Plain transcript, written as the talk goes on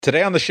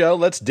Today on the show,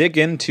 let's dig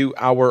into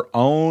our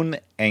own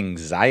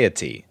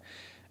anxiety,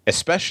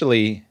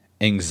 especially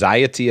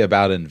anxiety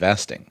about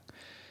investing.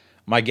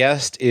 My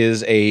guest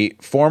is a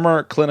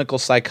former clinical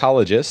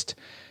psychologist,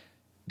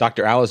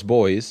 Dr. Alice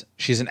Boyes.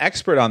 She's an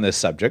expert on this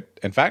subject.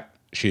 In fact,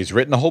 she's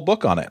written a whole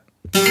book on it.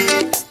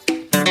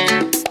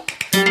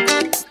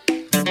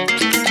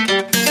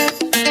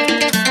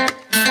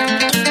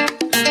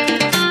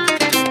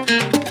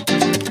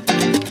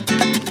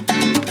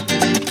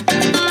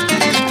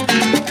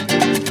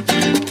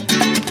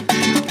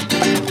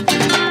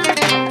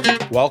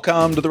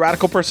 Welcome to the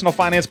Radical Personal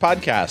Finance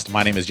Podcast.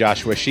 My name is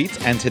Joshua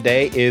Sheets, and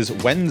today is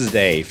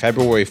Wednesday,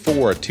 February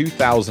 4,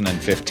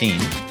 2015.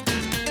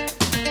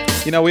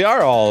 You know, we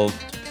are all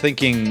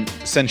thinking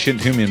sentient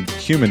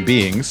human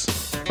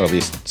beings, or at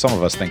least some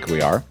of us think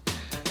we are,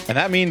 and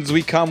that means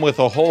we come with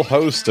a whole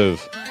host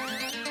of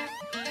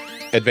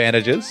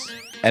advantages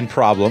and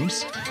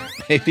problems.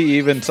 Maybe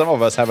even some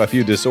of us have a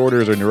few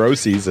disorders or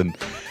neuroses, and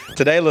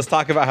today let's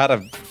talk about how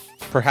to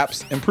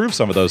perhaps improve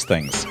some of those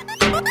things.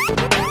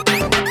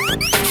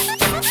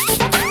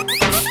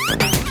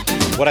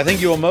 What I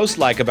think you will most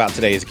like about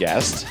today's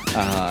guest,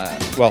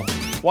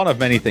 one of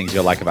many things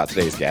you'll like about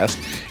today's guest,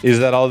 is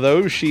that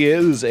although she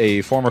is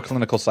a former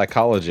clinical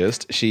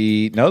psychologist,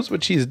 she knows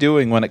what she's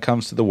doing when it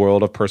comes to the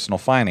world of personal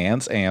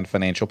finance and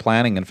financial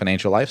planning and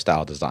financial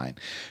lifestyle design.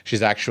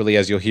 She's actually,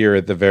 as you'll hear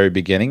at the very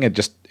beginning,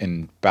 just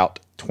in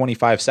about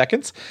 25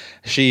 seconds,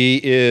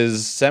 she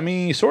is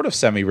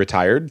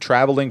semi-retired,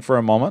 traveling for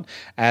a moment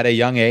at a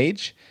young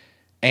age,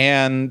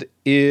 and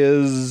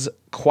is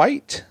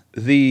quite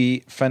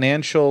the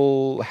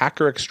financial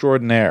hacker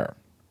extraordinaire.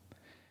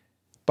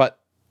 But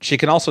she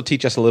can also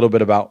teach us a little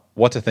bit about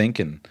what to think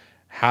and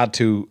how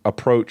to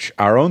approach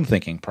our own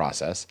thinking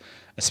process,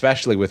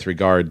 especially with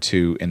regard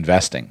to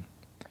investing.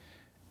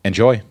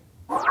 Enjoy.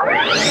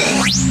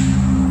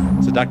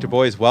 So, Dr.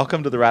 Boyes,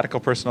 welcome to the Radical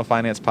Personal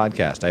Finance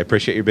Podcast. I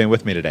appreciate you being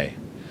with me today.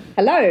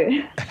 Hello.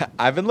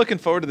 I've been looking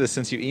forward to this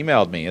since you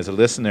emailed me as a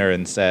listener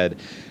and said,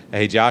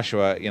 hey,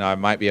 Joshua, I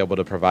might be able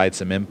to provide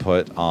some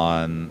input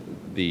on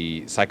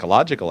the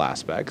psychological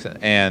aspects.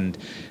 And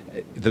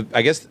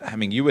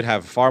you would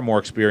have far more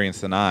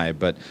experience than I,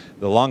 but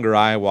the longer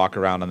I walk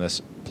around on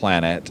this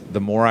planet, the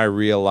more I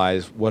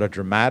realize what a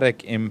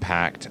dramatic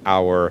impact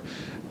our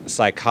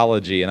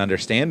psychology and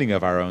understanding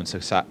of our own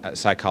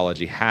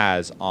psychology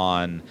has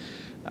on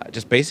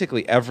just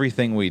basically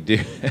everything we do.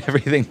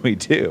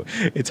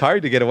 It's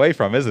hard to get away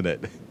from, isn't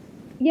it?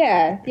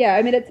 Yeah.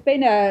 I mean, it's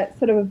been a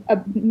sort of a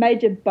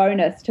major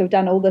bonus to have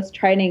done all this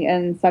training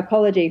in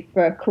psychology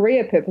for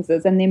career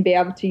purposes and then be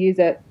able to use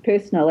it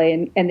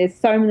personally. And there's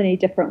so many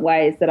different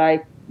ways that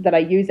I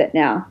use it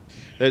now.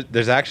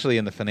 There's actually,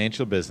 in the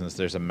financial business,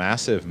 there's a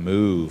massive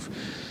move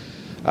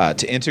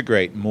to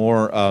integrate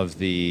more of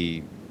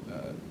the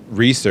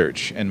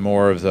research and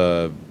more of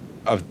the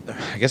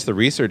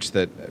research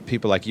that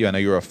people like you, I know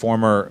you're a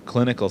former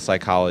clinical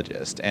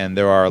psychologist, and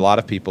there are a lot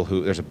of people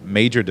there's a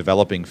major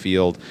developing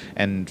field,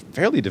 and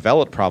fairly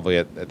developed probably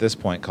at this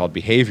point, called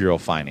behavioral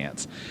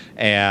finance.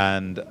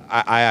 And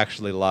I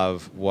actually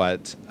love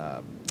what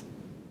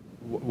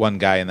one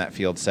guy in that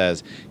field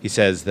says. He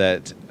says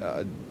that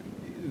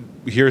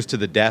here's to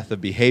the death of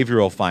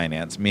behavioral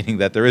finance, meaning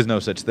that there is no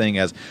such thing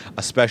as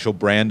a special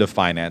brand of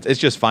finance. It's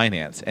just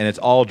finance, and it's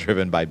all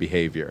driven by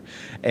behavior.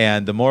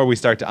 And the more we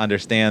start to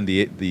understand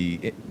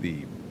the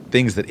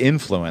things that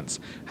influence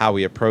how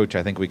we approach,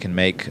 I think we can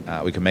make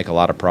a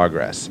lot of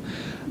progress.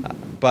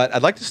 But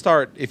I'd like to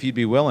start, if you'd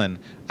be willing.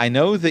 I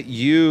know that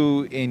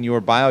you, in your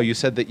bio, you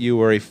said that you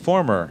were a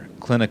former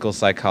clinical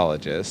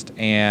psychologist,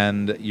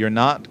 and you're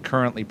not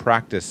currently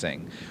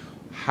practicing.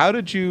 How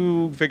did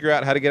you figure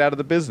out how to get out of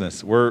the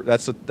business?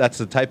 That's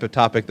the type of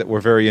topic that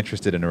we're very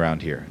interested in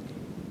around here.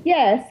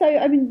 Yeah, so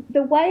I mean,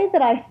 the way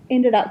that I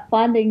ended up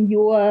finding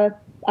your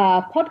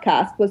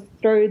podcast was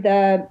through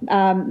the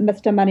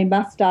Mr. Money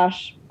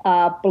Mustache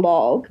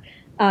blog,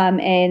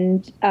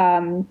 and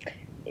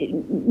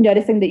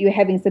noticing that you were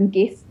having some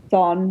guests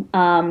on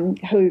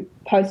who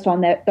post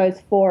on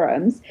those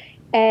forums.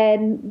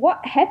 And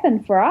what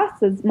happened for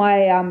us is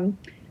my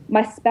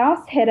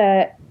spouse had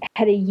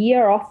a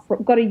year off,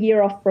 got a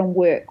year off from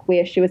work,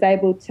 where she was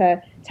able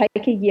to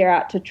take a year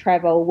out to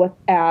travel with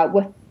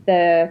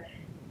the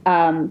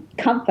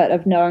comfort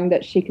of knowing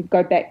that she could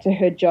go back to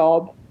her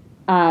job,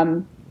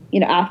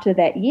 after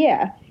that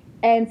year.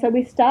 And so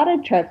we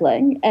started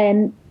traveling,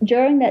 and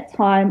during that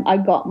time, I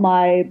got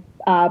my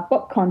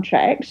book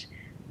contract,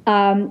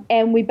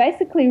 and we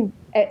basically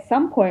at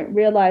some point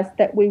realized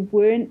that we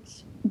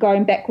weren't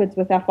going backwards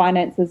with our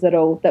finances at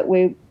all. That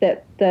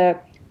the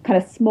kind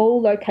of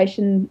small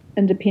location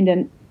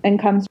independent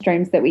income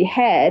streams that we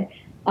had,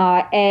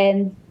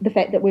 and the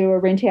fact that we were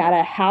renting out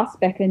our house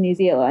back in New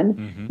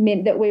Zealand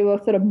meant that we were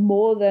sort of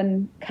more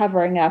than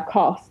covering our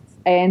costs,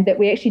 and that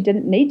we actually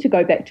didn't need to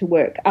go back to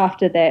work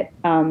after that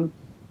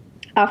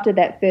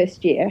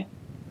first year.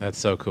 That's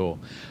so cool.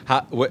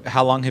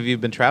 How long have you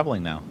been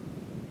traveling now?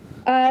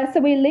 So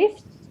we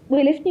left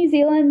New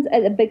Zealand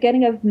at the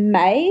beginning of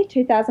May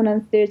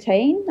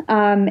 2013,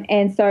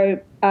 and so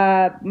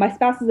my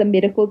spouse is a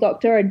medical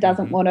doctor and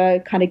doesn't want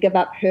to kind of give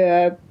up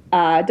her,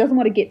 doesn't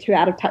want to get too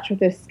out of touch with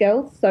her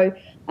skills. So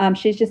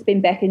she's just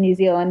been back in New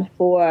Zealand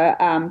for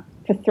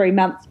 3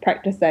 months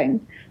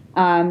practicing.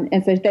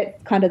 And so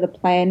that's kind of the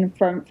plan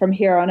from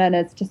here on in,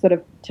 is to sort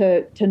of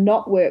to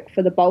not work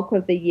for the bulk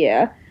of the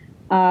year,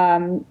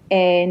 and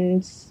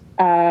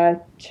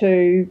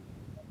to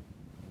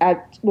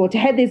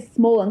have these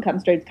small income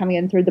streams coming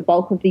in through the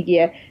bulk of the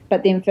year,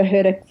 but then for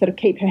her to sort of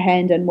keep her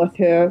hand in with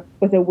her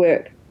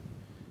work.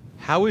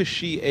 How is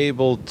she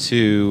able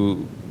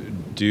to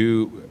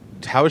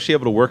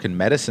work in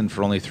medicine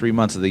for only 3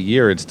 months of the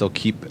year and still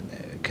keep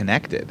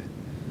connected?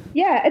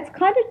 Yeah, it's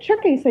kind of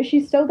tricky. So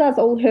she still does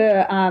all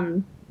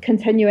her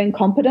continuing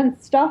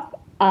competence stuff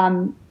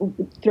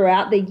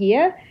throughout the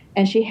year,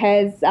 and she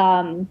has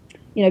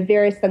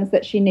various things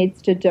that she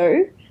needs to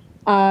do.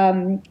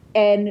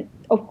 And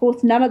of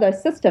course, none of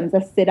those systems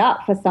are set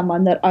up for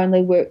someone that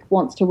only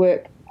wants to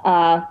work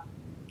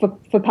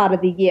for part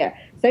of the year.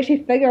 So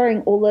actually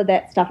figuring all of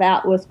that stuff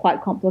out was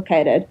quite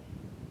complicated.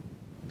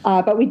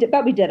 But we did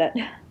it.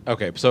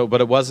 Okay, but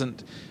it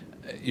wasn't.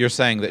 You're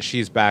saying that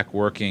she's back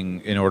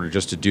working in order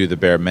just to do the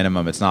bare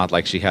minimum. It's not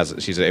like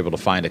she's able to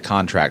find a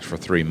contract for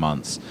 3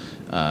 months.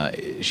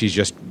 She's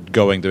just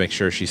going to make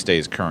sure she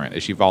stays current.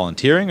 Is she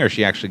volunteering, or is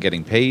she actually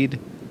getting paid?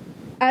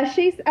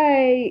 She's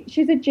a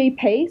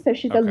GP, so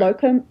she's a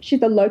locum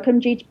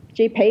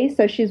GP.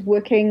 So she's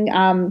working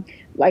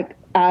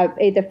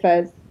either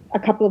for a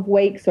couple of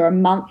weeks or a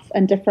month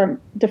in different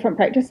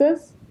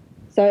practices.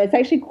 So it's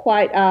actually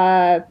quite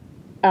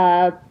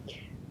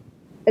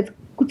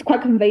it's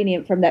quite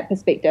convenient from that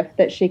perspective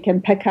that she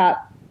can pick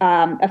up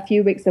a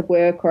few weeks of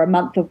work or a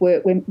month of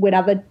work when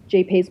other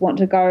GPs want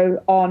to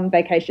go on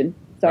vacation.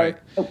 So right.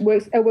 It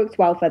works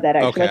well for that,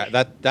 actually.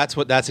 Okay,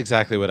 that's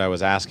exactly what I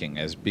was asking,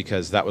 is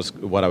because that was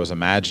what I was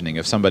imagining.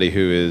 If somebody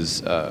who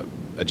is a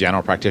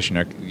general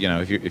practitioner,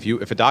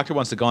 if a doctor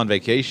wants to go on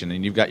vacation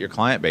and you've got your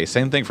client base,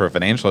 same thing for a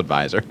financial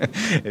advisor.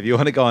 If you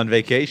want to go on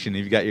vacation,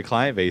 you've got your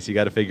client base, you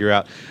got to figure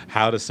out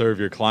how to serve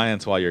your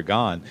clients while you're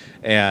gone.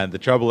 And the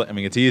trouble,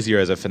 it's easier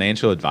as a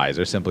financial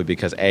advisor simply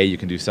because A, you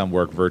can do some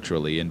work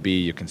virtually, and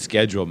B, you can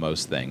schedule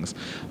most things.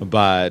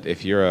 But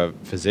if you're a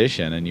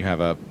physician and you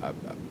have a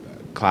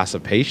class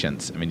of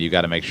patients, you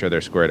got to make sure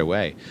they're squared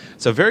away.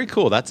 So very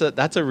cool. That's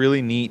a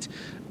really neat,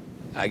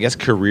 I guess,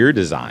 career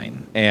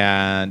design.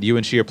 And you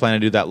and she are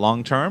planning to do that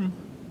long term?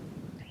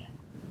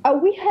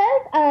 We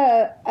have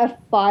a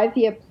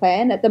 5-year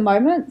plan at the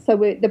moment. So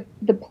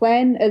the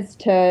plan is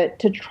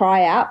to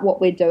try out what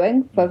we're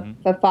doing for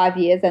 5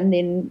 years and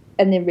then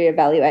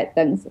reevaluate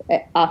things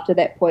after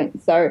that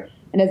point. So,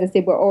 and as I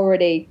said, we're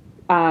already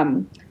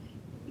we're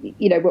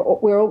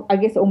I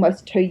guess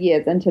almost 2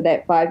 years into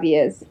that 5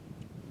 years.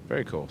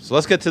 Very cool. So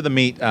let's get to the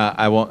meat.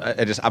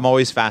 I'm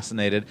always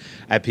fascinated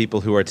at people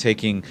who are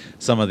taking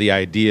some of the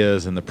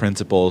ideas and the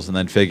principles and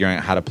then figuring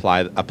out how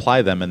to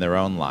apply them in their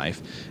own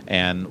life.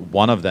 And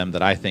one of them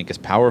that I think is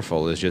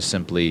powerful is just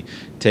simply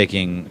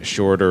taking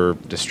shorter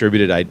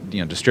distributed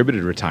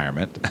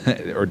retirement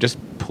or just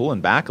pulling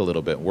back a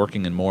little bit,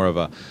 working in more of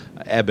a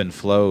ebb and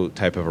flow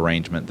type of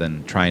arrangement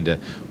than trying to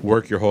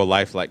work your whole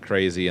life like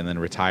crazy and then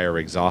retire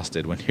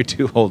exhausted when you're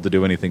too old to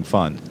do anything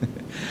fun.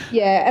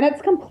 Yeah, and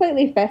it's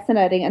completely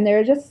fascinating, and there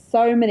are just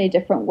so many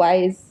different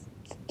ways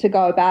to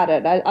go about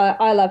it.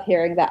 I love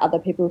hearing about other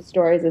people's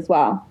stories as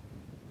well.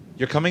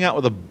 You're coming out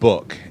with a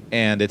book,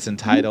 and it's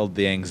entitled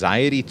The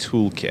Anxiety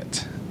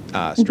Toolkit,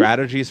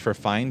 Strategies for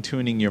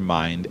Fine-Tuning Your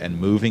Mind and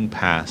Moving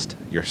Past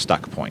Your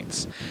Stuck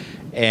Points.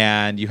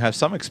 And you have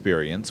some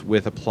experience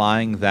with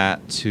applying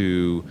that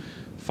to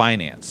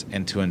finance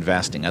and to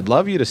investing. I'd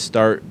love you to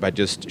start by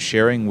just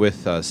sharing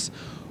with us,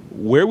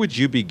 where would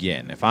you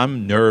begin? If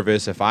I'm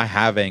nervous, if I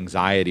have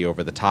anxiety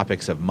over the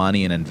topics of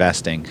money and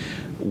investing,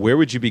 where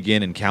would you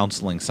begin in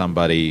counseling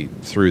somebody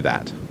through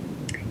that?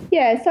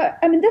 Yeah, so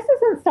this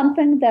isn't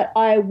something that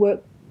I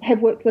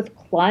have worked with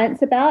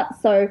clients about.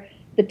 So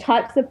the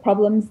types of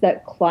problems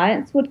that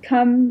clients would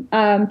come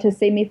to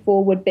see me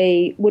for wouldn't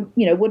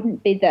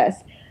be this.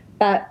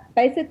 But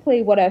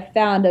basically, what I've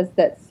found is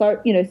that so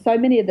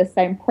many of the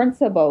same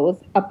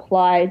principles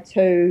apply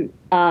to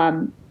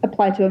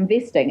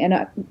investing,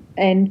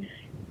 and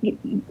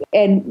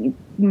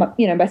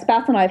my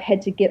spouse and I have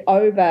had to get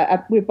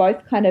over. We're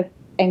both kind of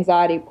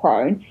anxiety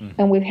prone,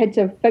 and we've had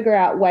to figure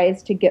out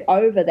ways to get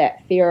over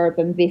that fear of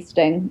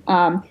investing.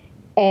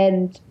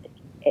 And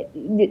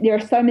there are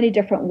so many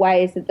different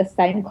ways that the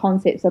same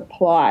concepts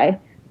apply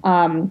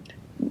in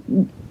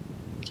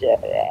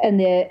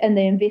the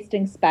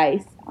investing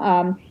space.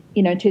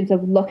 In terms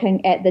of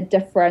looking at the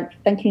different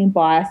thinking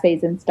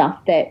biases and stuff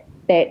that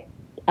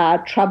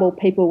trouble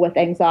people with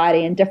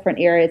anxiety in different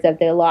areas of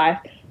their life,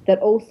 that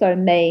also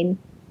mean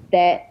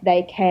that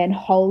they can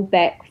hold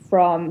back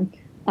from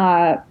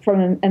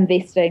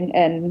investing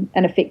in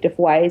effective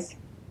ways,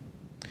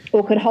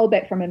 or could hold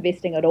back from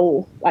investing at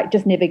all, like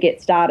just never get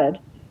started.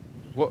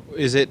 What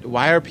is it?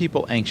 Why are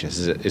people anxious?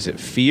 Is it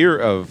fear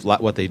of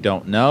what they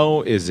don't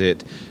know? Is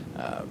it?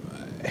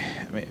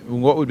 I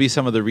mean, what would be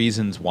some of the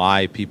reasons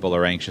why people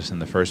are anxious in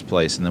the first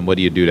place, and then what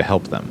do you do to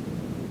help them?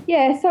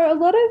 Yeah, so a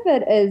lot of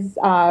it is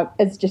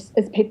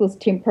people's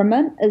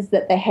temperament. Is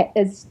that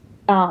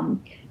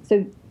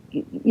so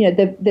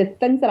the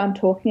things that I'm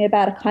talking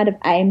about are kind of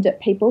aimed at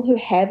people who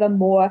have a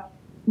more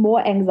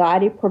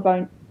anxiety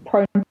prone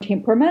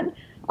temperament.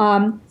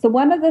 So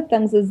one of the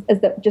things is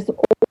that just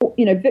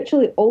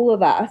virtually all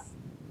of us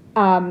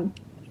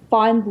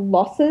find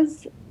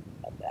losses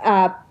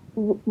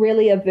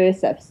really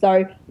aversive.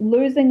 So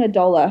losing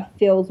 $1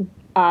 feels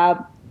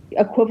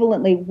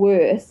equivalently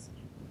worse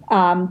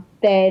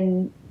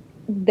than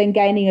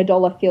gaining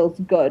 $1 feels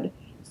good.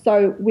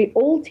 So we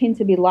all tend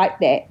to be like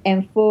that,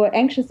 and for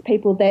anxious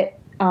people, that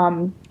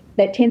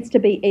tends to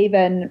be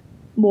even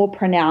more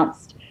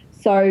pronounced.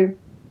 So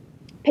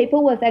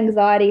people with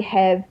anxiety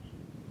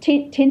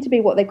tend to be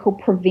what they call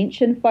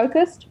prevention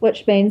focused,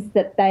 which means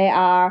that they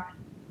are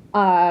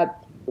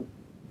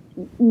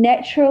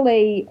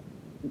naturally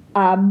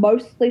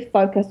mostly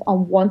focused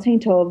on wanting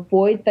to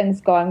avoid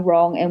things going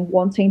wrong and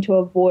wanting to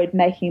avoid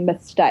making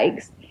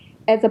mistakes,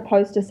 as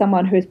opposed to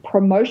someone who's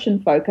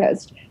promotion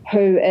focused,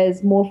 who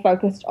is more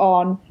focused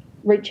on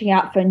reaching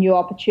out for new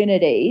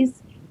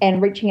opportunities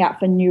and reaching out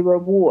for new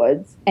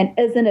rewards, and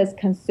isn't as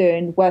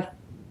concerned with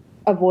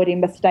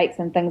avoiding mistakes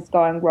and things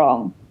going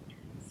wrong.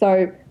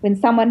 So when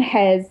someone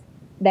has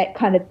that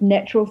kind of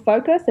natural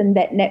focus and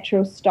that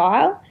natural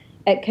style,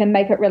 it can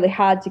make it really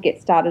hard to get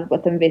started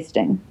with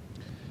investing.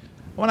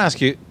 I want to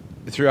ask you,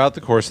 throughout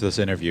the course of this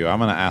interview, I'm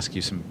going to ask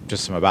you some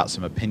about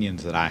some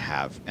opinions that I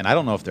have. And I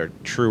don't know if they're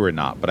true or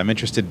not, but I'm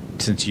interested,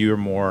 since you're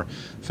more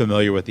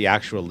familiar with the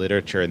actual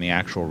literature and the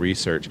actual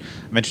research,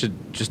 I'm interested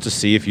just to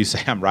see if you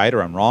say I'm right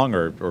or I'm wrong,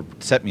 or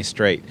set me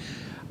straight.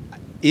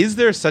 Is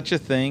there such a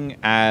thing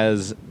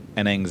as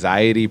an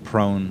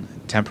anxiety-prone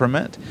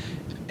temperament?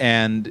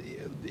 And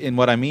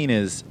what I mean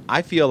is,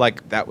 I feel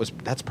like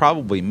that's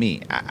probably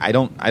me. I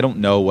don't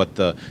know what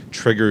the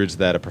triggers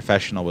that a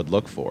professional would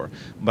look for,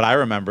 but I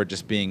remember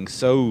just being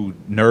so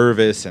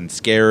nervous and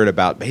scared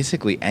about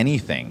basically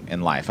anything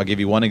in life. I'll give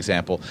you one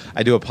example.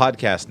 I do a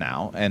podcast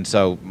now, and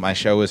so my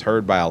show is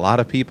heard by a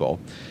lot of people,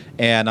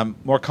 and I'm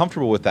more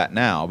comfortable with that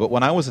now. But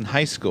when I was in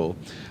high school,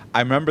 I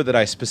remember that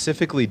I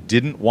specifically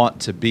didn't want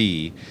to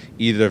be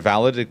either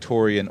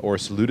valedictorian or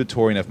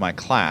salutatorian of my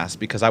class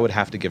because I would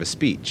have to give a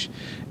speech.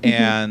 Mm-hmm.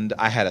 And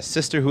I had a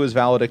sister who was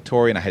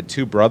valedictorian. I had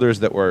two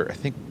brothers that were, I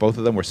think both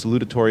of them were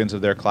salutatorians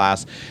of their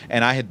class.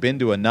 And I had been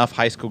to enough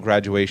high school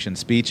graduation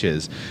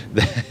speeches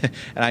that,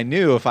 and I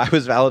knew if I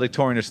was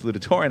valedictorian or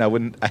salutatorian,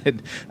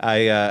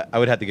 I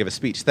would have to give a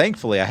speech.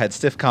 Thankfully, I had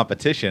stiff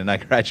competition, and I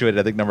graduated,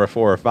 I think, number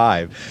 4 or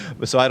 5.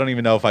 So I don't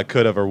even know if I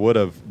could have or would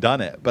have done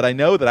it. But I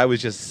know that I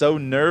was just so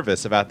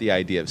nervous about the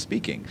idea of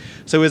speaking.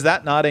 So is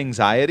that not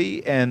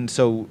anxiety? And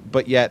so,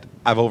 but yet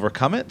I've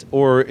overcome it?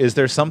 Or is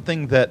there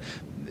something that,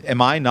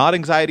 am I not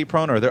anxiety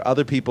prone, or are there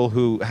other people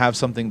who have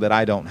something that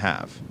I don't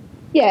have?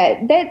 Yeah,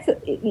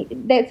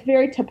 that's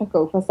very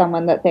typical for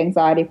someone that's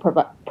anxiety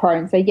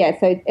prone. So yeah,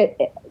 so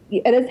it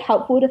is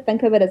helpful to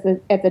think of it as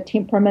a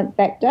temperament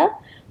factor.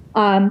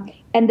 And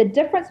the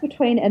difference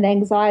between an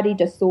anxiety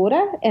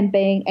disorder and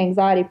being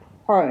anxiety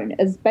prone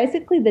is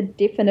basically the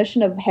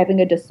definition of having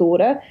a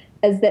disorder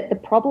is that the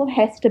problem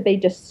has to be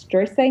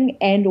distressing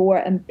and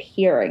or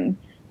impairing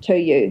to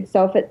you.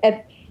 So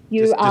if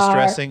you are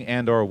distressing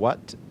and or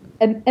what?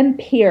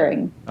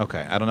 Impairing.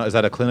 Okay, I don't know. Is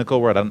that a clinical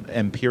word?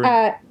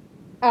 Impairing.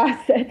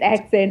 It's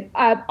accent.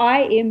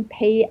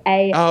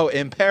 IMPA. Oh,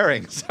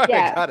 impairing. Sorry,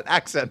 yeah. Got it.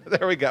 Accent.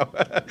 There we go.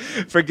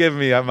 Forgive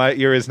me. My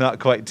ear is not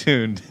quite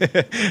tuned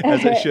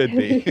as it should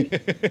be.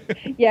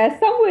 Yeah,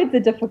 some words are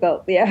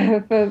difficult.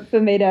 Yeah,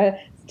 for me to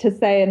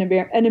say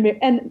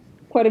in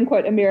quote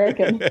unquote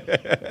American.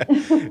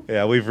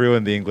 Yeah, we've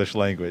ruined the English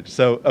language.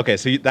 So okay,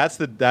 so that's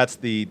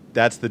the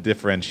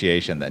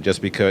differentiation then, just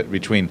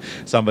between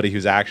somebody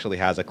who's actually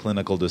has a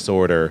clinical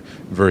disorder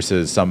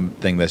versus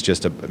something that's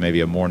just maybe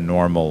a more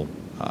normal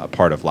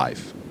part of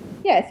life.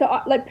 Yeah, so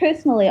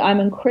personally, I'm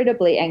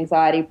incredibly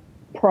anxiety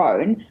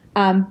prone,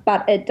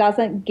 but it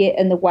doesn't get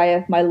in the way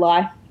of my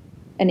life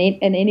in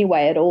any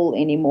way at all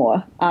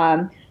anymore.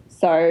 And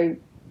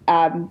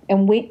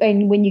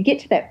when you get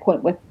to that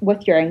point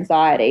with your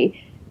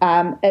anxiety,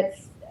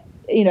 it's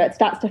it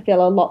starts to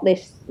feel a lot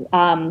less.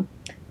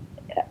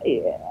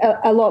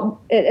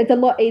 It's a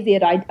lot easier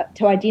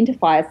to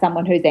identify as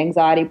someone who's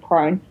anxiety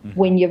prone mm-hmm.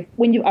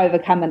 when you've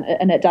overcome it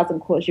and it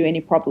doesn't cause you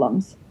any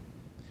problems.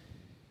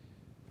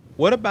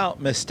 What about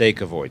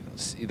mistake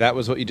avoidance? That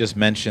was what you just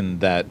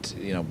mentioned, that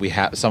we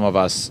have, some of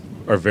us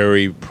are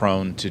very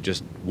prone to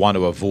just want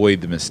to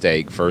avoid the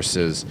mistake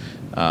versus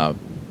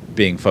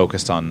being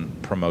focused on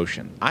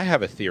promotion. I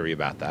have a theory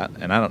about that,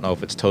 and I don't know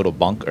if it's total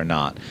bunk or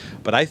not,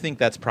 but I think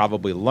that's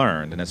probably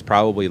learned, and it's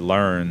probably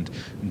learned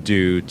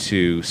due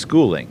to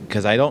schooling.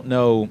 Because I don't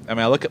know, I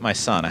mean, I look at my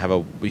son,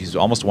 he's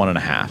almost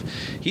 1.5.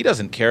 He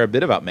doesn't care a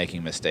bit about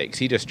making mistakes.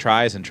 He just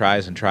tries and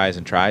tries and tries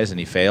and tries, and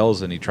he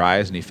fails, and he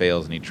tries, and he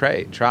fails, and he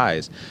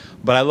tries.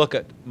 But I look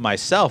at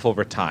myself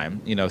over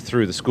time,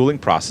 through the schooling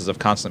process of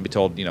constantly be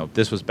told,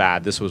 this was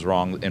bad, this was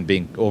wrong, and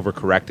being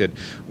overcorrected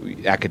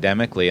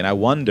academically. And I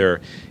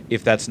wonder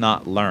if that's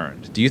not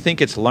learned. Do you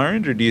think it's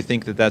learned, or do you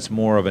think that that's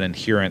more of an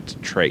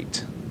inherent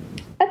trait?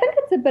 I think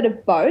it's a bit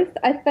of both.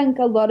 I think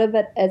a lot of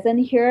it is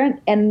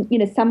inherent, and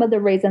some of the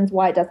reasons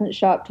why it doesn't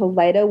show up till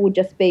later will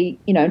just be,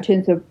 in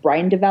terms of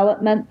brain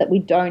development, that we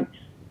don't,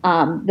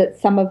 that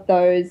some of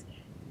those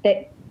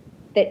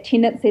that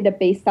tendency to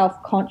be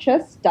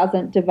self-conscious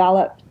doesn't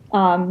develop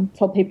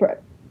till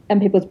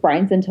people's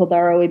brains until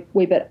they're a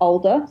wee bit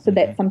older. So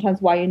that's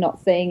sometimes why you're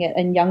not seeing it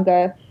in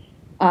younger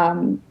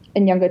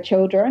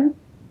children.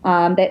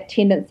 That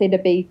tendency to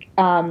be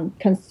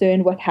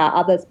concerned with how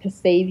others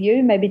perceive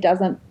you maybe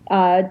doesn't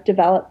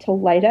develop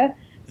till later.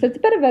 So it's a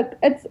bit of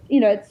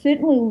it's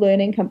certainly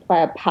learning can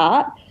play a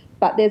part,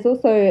 but there's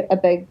also a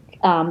big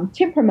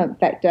temperament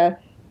factor,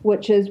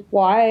 which is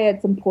why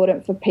it's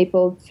important for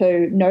people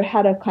to know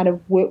how to kind of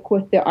work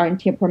with their own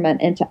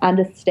temperament and to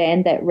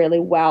understand that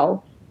really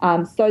well,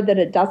 so that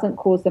it doesn't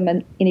cause them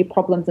any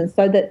problems and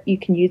so that you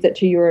can use it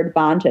to your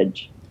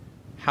advantage.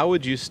 How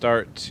would you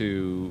start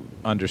to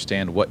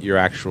understand what your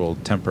actual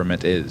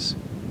temperament is?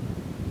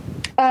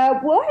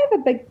 Well,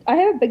 I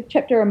have a big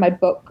chapter in my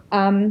book.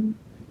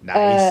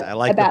 Nice. I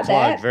like the plug.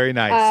 That. Very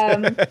nice.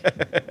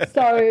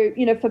 So,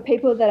 for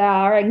people that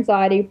are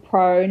anxiety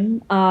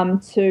prone,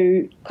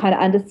 to kind of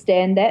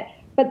understand that.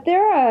 But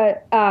there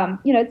are,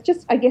 it's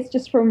just, I guess,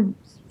 just from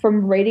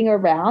reading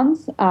around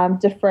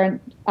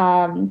different,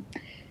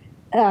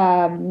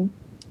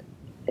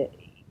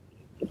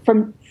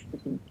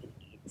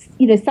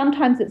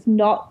 sometimes it's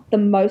not the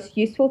most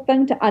useful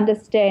thing to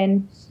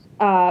understand.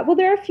 Well,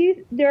 there are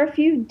a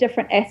few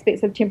different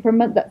aspects of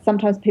temperament that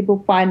sometimes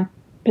people find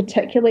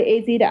particularly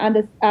easy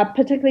to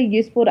particularly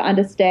useful to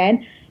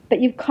understand,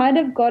 but you've kind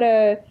of got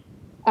to,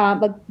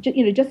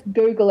 just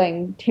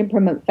Googling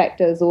temperament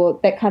factors or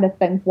that kind of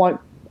thing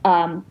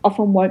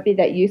often won't be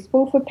that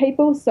useful for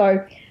people.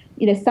 So,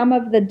 some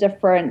of the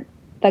different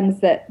things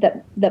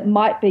that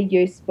might be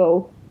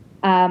useful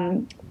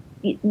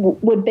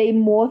would be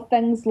more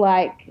things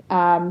like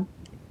when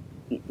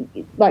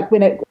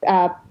it.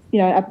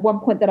 At one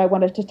point that I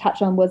wanted to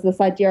touch on was this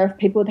idea of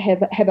people to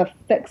have a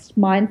fixed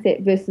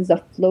mindset versus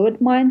a fluid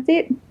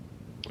mindset.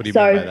 What do you mean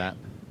by that?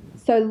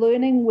 So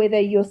learning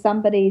whether you're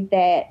somebody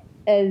that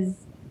is,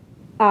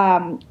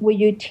 where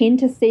you tend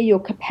to see your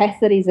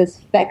capacities as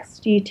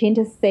fixed, you tend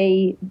to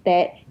see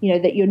that,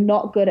 that you're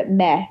not good at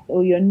math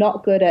or you're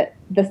not good at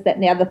this, that,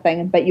 and the other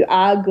thing, but you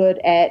are good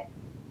at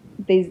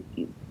these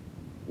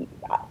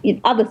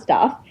other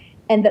stuff.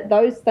 And that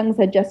those things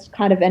are just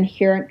kind of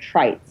inherent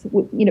traits,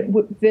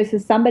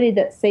 versus somebody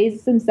that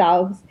sees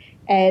themselves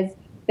as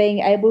being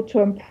able to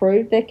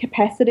improve their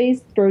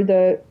capacities through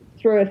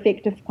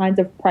effective kinds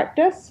of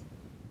practice.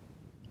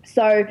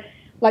 So,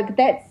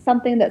 that's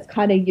something that's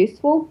kind of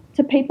useful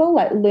to people,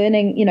 like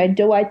learning,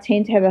 do I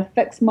tend to have a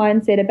fixed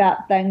mindset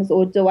about things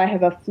or do I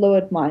have a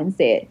fluid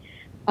mindset?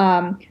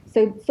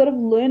 So sort of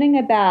learning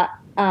about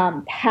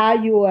how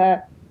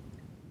your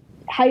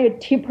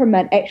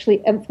temperament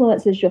actually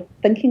influences your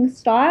thinking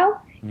style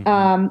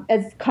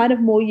is kind of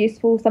more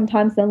useful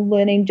sometimes than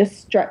learning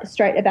just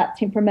straight about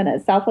temperament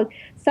itself. Like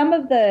some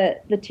of the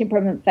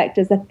temperament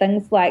factors are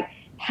things like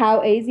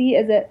how easy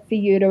is it for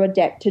you to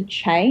adapt to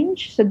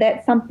change? So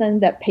that's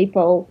something that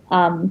people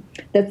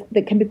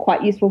that can be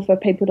quite useful for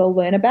people to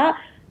learn about.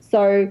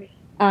 So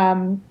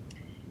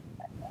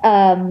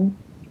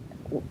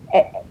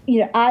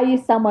are you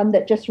someone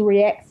that just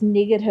reacts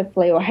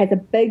negatively or has a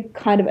big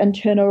kind of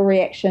internal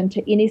reaction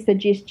to any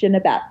suggestion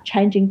about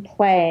changing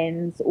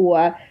plans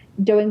or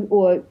doing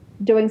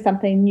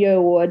something new,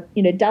 or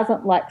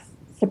doesn't like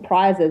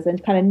surprises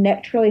and kind of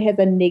naturally has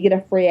a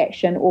negative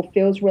reaction or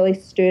feels really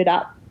stirred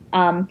up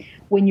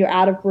when you're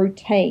out of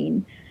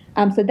routine?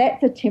 So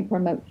that's a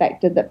temperament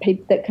factor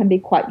that can be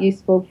quite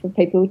useful for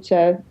people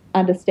to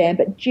understand.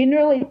 But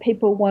generally,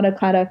 people want to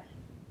kind of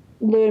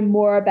learn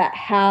more about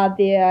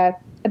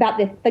about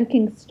their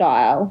thinking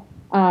style,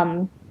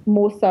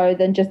 more so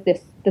than just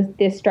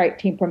their straight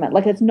temperament.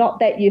 Like it's not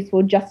that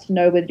useful just to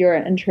know whether you're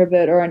an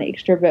introvert or an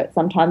extrovert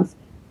sometimes,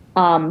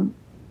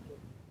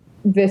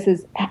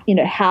 versus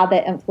how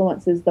that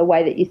influences the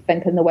way that you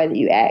think and the way that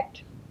you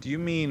act. Do you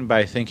mean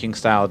by thinking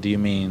style? Do you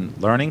mean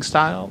learning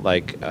style,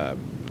 like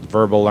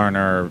verbal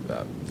learner,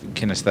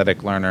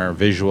 kinesthetic learner,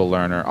 visual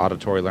learner,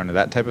 auditory learner,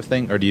 that type of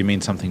thing, or do you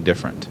mean something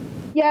different?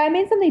 Yeah, I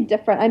mean something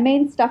different. I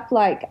mean stuff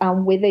like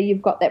whether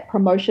you've got that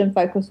promotion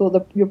focus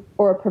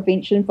or a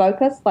prevention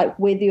focus, like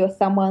whether you're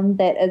someone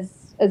that is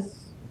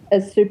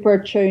super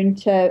attuned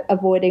to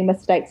avoiding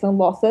mistakes and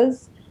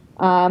losses,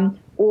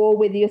 or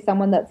whether you're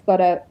someone that's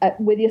got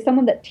whether you're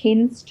someone that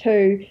tends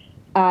to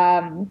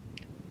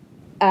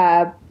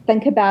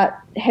think about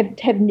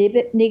have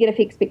negative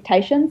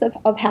expectations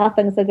of how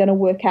things are going to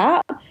work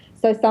out.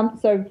 Some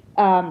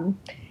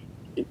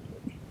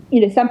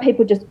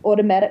people just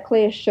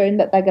automatically assume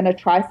that they're going to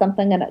try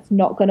something and it's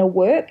not going to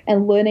work,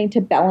 and learning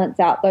to balance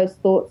out those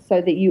thoughts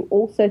so that you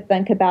also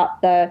think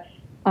about the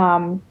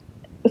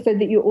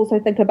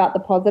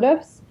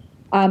positives.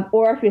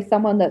 Or if you're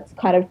someone that's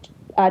kind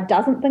of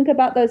doesn't think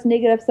about those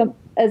negatives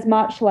as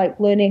much, like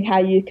learning how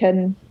you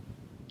can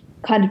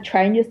kind of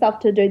train yourself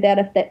to do that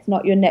if that's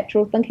not your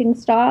natural thinking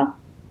style.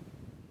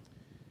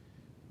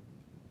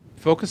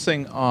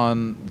 Focusing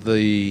on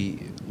the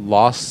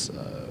loss,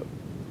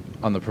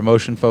 on the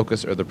promotion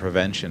focus or the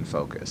prevention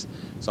focus.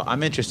 So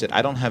I'm interested.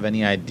 I don't have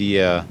any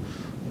idea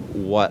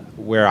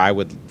where I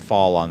would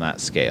fall on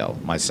that scale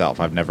myself.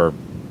 I've never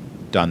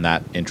done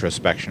that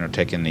introspection or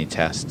taken any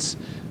tests.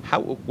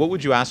 What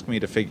would you ask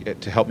me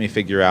to help me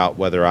figure out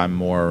whether I'm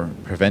more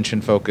prevention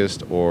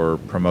focused or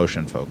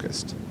promotion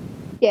focused?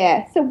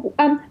 Yeah, so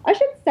I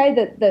should say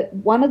that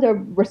one of the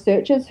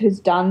researchers who's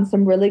done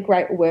some really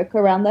great work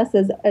around this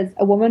is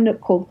a woman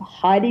called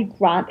Heidi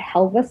Grant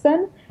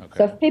Halverson. Okay.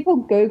 So if people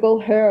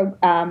Google her,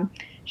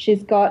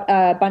 she's got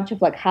a bunch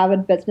of like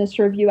Harvard Business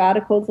Review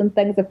articles and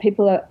things. If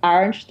people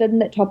are interested in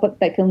that topic,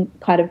 they can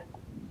kind of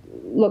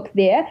look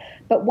there.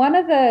 But one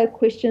of the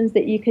questions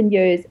that you can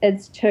use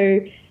is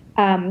to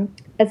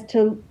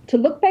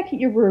look back at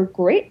your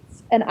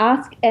regrets and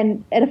ask,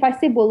 and if I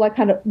said, well, like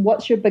kind of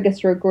what's your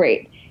biggest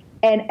regret?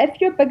 And if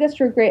your biggest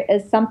regret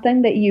is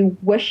something that you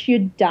wish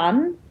you'd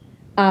done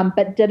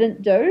but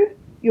didn't do,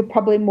 you're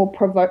probably more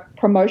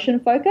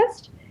promotion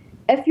focused.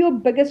 If your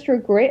biggest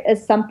regret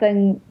is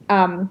something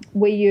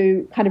where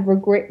you kind of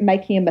regret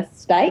making a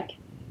mistake,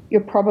 you're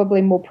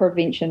probably more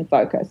prevention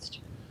focused.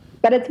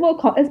 But it's more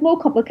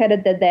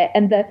complicated than that.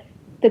 And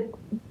the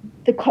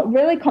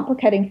really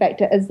complicating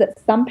factor is that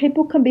some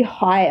people can be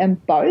high in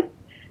both.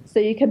 So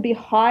you can be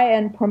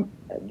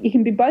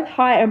both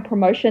high in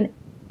promotion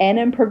and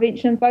in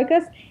prevention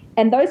focus,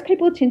 and those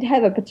people tend to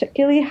have a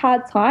particularly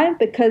hard time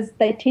because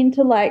they tend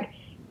to like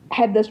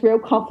have this real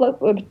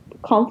conflict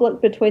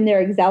between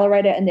their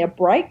accelerator and their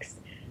brakes.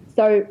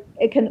 So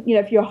it can,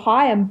 if you're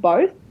high in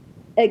both,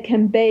 it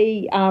can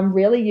be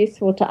really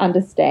useful to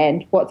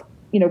understand what's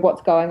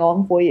going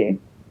on for you.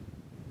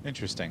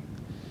 Interesting.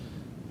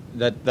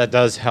 That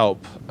does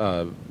help.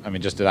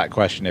 Just to that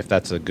question, if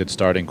that's a good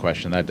starting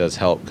question, that does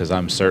help, because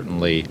I'm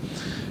certainly.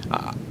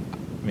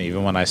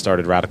 Even when I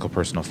started Radical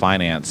Personal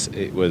Finance,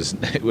 I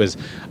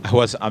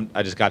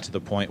just got to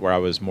the point where I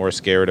was more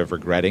scared of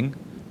regretting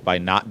by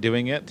not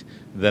doing it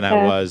than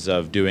I was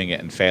of doing it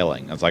and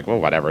failing. I was like, well,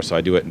 whatever. So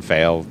I do it and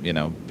fail.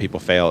 People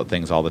fail at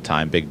things all the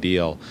time. Big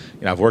deal.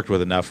 I've worked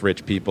with enough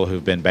rich people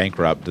who've been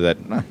bankrupt that,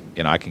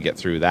 I can get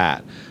through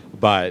that.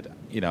 But,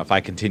 if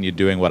I continued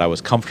doing what I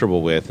was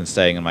comfortable with and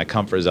staying in my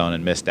comfort zone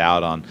and missed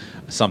out on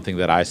something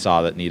that I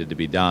saw that needed to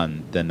be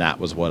done, then that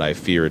was what I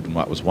feared and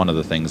what was one of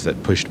the things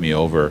that pushed me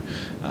over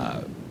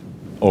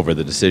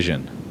the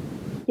decision.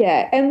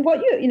 Yeah, and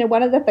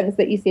one of the things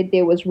that you said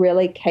there was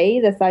really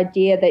key, this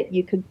idea that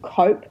you could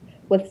cope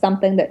with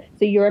something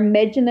so you're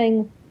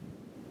imagining,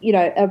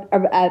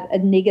 a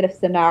negative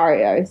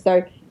scenario.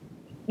 So,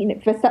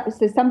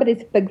 so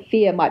somebody's big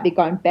fear might be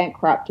going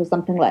bankrupt or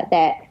something like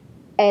that.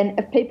 And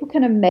if people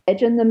can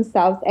imagine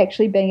themselves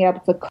actually being able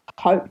to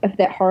cope if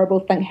that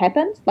horrible thing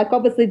happens, like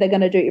obviously they're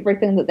going to do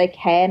everything that they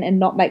can and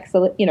not make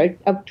silly,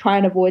 try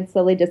and avoid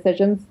silly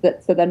decisions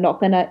so they're not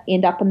going to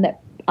end up in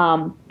that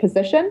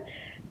position.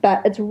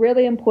 But it's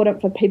really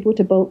important for people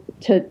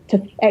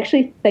to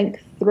actually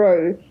think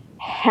through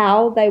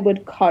how they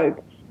would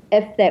cope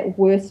if that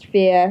worst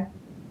fear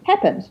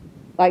happened.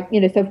 Like,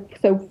 so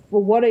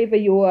for whatever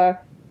your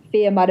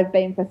fear might have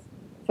been for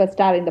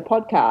starting the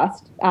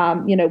podcast,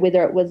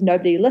 whether it was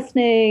nobody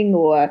listening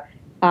or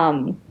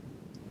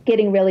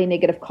getting really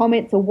negative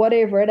comments or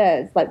whatever it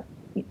is,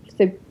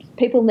 so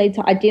people need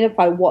to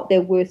identify what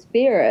their worst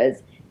fear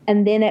is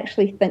and then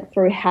actually think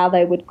through how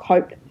they would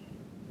cope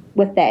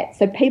with that.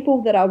 So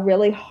people that are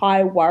really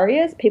high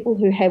worriers, people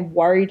who have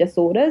worry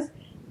disorders,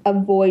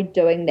 avoid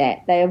doing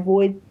that. They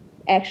avoid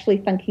actually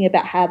thinking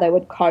about how they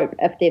would cope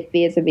if their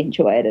fears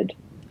eventuated.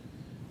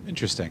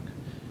 Interesting.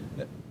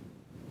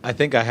 I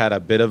think I had a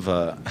bit of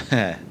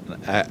an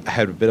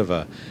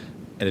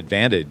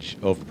advantage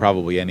over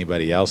probably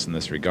anybody else in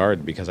this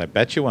regard, because I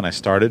bet you when I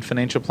started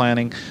financial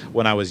planning,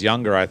 when I was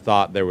younger, I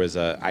thought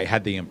I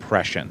had the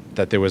impression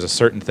that there was a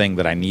certain thing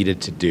that I needed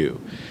to do.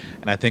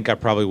 And I think I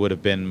probably would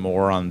have been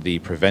more on the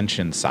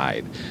prevention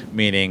side,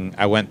 meaning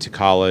I went to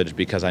college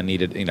because I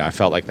needed, I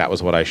felt like that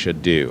was what I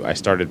should do. I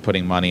started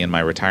putting money in my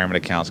retirement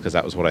accounts because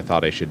that was what I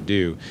thought I should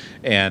do.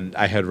 And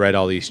I had read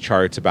all these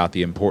charts about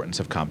the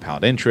importance of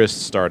compound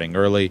interest starting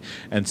early.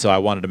 And so I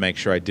wanted to make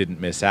sure I didn't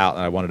miss out,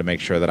 and I wanted to make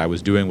sure that I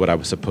was doing what I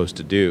was supposed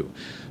to do.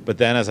 But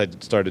then as I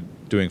started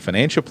doing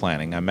financial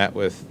planning, I met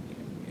with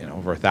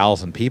over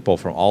 1,000 people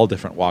from all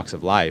different walks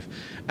of life.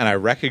 And I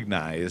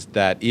recognized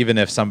that even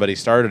if somebody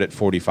started at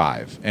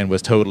 45 and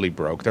was totally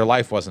broke, their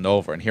life wasn't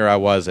over. And here I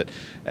was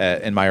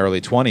in my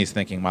early 20s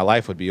thinking my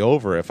life would be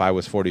over if I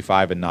was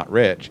 45 and not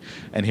rich.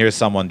 And here's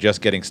someone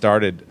just getting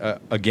started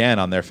again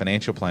on their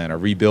financial plan, or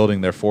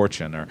rebuilding their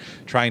fortune, or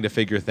trying to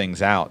figure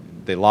things out.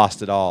 They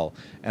lost it all.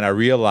 And I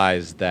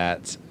realized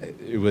that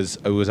it was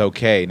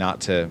okay not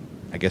to,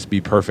 I guess,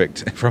 be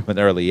perfect from an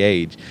early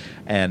age.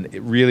 And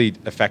it really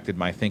affected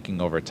my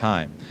thinking over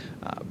time.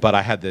 But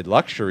I had the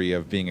luxury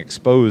of being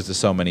exposed to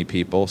so many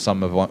people,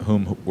 some of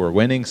whom were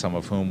winning, some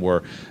of whom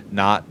were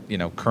not,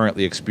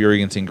 currently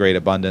experiencing great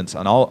abundance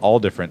on all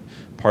different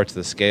parts of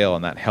the scale.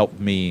 And that helped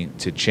me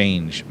to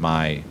change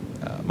my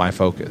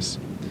focus.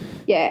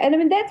 Yeah, and I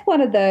mean, that's one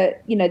of the,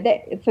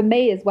 that for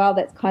me as well,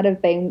 that's kind of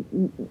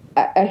been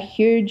a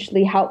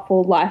hugely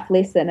helpful life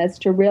lesson, is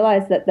to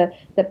realize that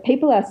the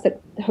people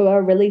who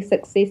are really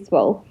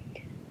successful,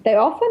 they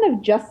often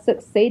have just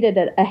succeeded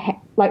at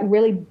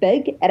really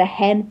big at a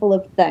handful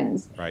of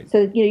things. Right.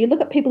 So, you look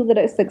at people that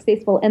are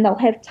successful and they'll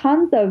have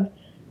tons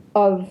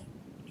of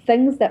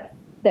things that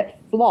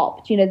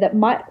flopped, that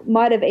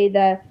might have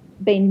either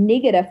been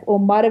negative or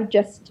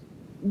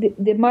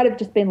there might have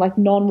just been like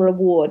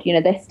non-reward.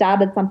 They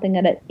started something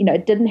and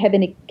it didn't have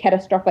any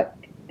catastrophic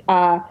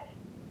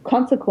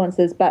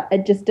consequences, but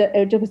it just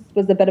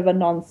was a bit of a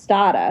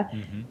non-starter.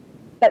 Mm-hmm.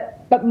 But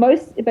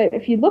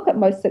if you look at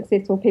most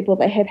successful people,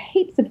 they have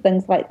heaps of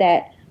things like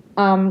that,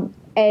 and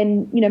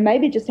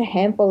maybe just a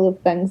handful of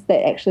things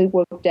that actually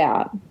worked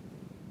out.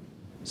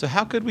 So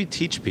how could we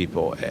teach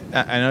people?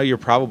 I know you're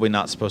probably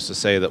not supposed to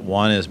say that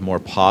one is more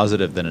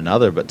positive than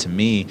another, but to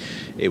me,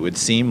 it would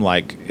seem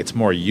like it's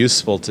more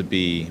useful to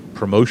be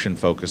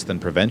promotion-focused than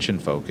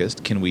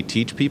prevention-focused. Can we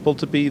teach people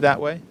to be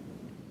that way?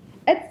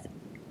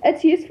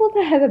 It's useful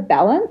to have a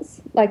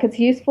balance. Like, it's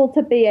useful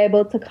to be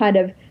able to kind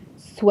of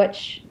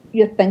switch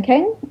your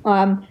thinking.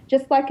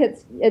 Just like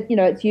it's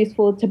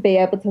useful to be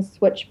able to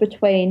switch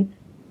between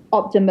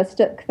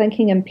optimistic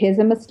thinking and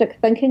pessimistic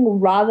thinking,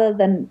 rather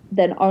than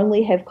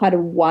only have kind of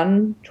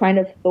one train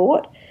of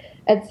thought.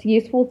 It's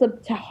useful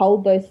to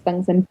hold those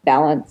things in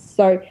balance.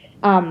 So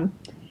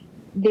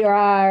there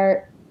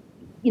are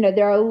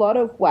a lot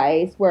of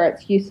ways where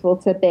it's useful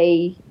to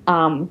be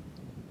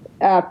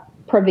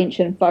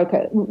prevention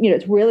focused.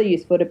 It's really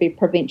useful to be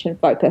prevention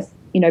focused.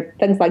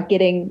 Things like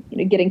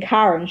getting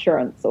car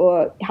insurance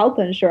or health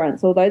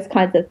insurance, or those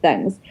kinds of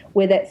things,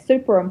 where that's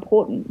super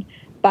important.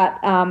 But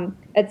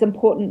it's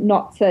important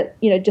not to,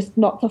 just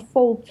not to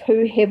fall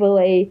too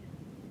heavily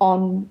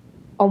on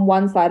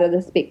one side of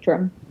the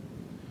spectrum.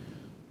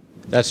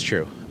 That's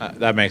true.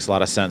 That makes a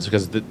lot of sense,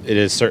 because it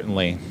is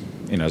certainly,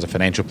 as a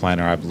financial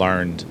planner, I've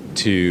learned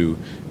to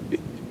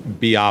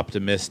be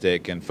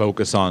optimistic and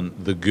focus on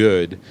the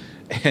good.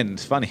 And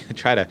it's funny,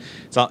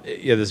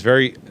 this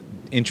very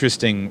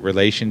interesting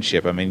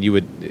relationship. I mean, you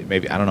would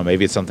maybe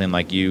it's something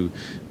like you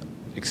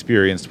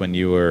experienced when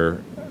you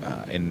were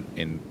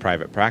in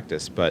private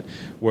practice, but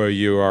where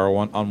you are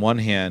on one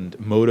hand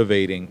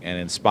motivating and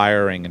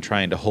inspiring and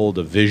trying to hold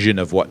a vision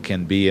of what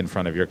can be in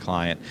front of your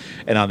client,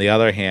 and on the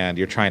other hand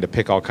you're trying to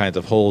pick all kinds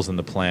of holes in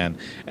the plan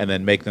and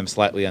then make them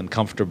slightly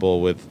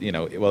uncomfortable with,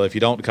 well, if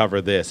you don't cover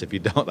this, if you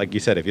don't, like you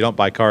said, if you don't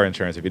buy car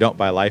insurance, if you don't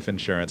buy life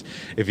insurance,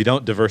 if you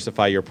don't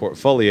diversify your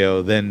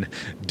portfolio, then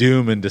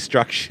doom and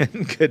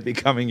destruction could be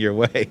coming your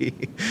way.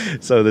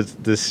 So there's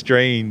this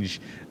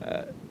strange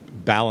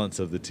balance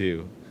of the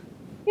two.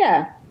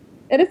 Yeah.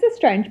 It is a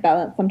strange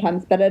balance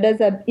sometimes, but it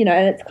is and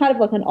it's kind of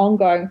like an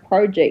ongoing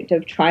project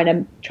of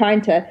trying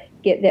to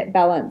get that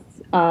balance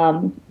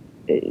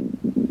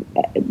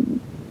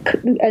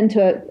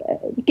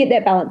get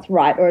that balance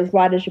right, or as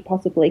right as you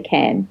possibly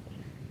can.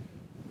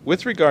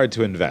 With regard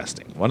to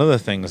investing, one of the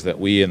things that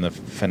we in the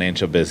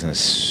financial business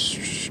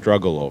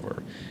struggle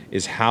over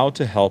is how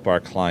to help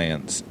our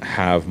clients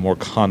have more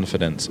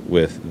confidence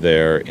with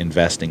their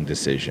investing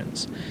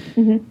decisions.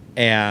 Mm-hmm.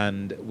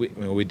 And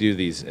we do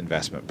these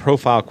investment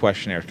profile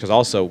questionnaires, because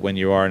also when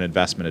you are an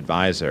investment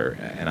advisor,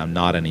 and I'm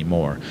not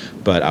anymore,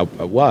 but I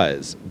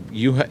was,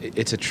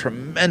 it's a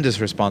tremendous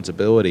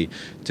responsibility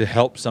to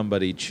help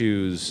somebody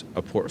choose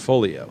a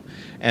portfolio.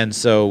 And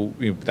so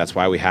that's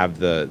why we have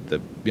the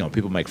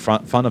people make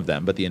fun of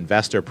them, but the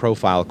investor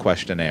profile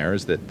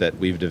questionnaires that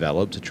we've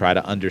developed to try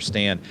to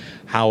understand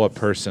how a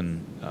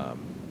person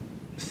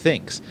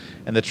thinks.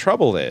 And the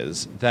trouble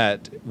is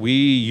that we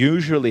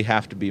usually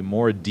have to be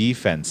more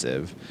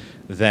defensive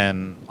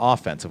than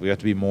offensive. We have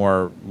to be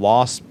more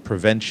loss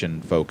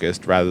prevention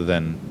focused rather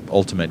than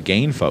ultimate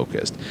gain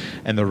focused.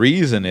 And the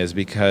reason is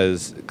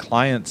because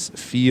clients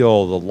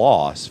feel the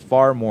loss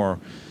far more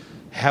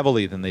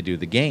heavily than they do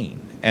the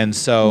gain. And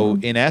so,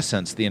 in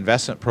essence, the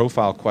investment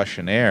profile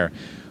questionnaire,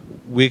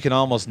 we can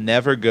almost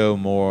never go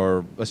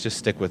more. Let's just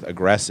stick with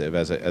aggressive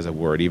as a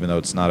word, even though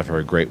it's not a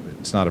very great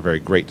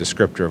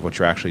descriptor of what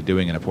you're actually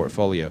doing in a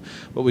portfolio.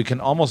 But we can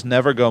almost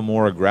never go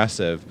more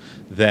aggressive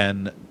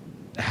than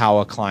how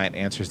a client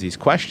answers these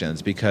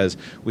questions, because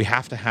we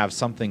have to have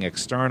something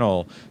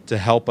external to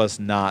help us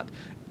not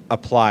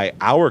apply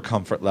our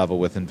comfort level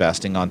with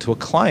investing onto a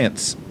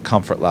client's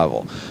comfort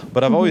level.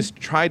 But I've always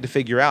tried to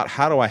figure out,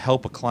 how do I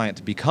help a client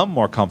to become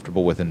more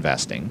comfortable with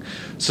investing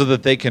so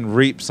that they can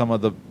reap some of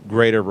the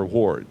greater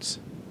rewards?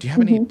 Do you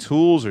have any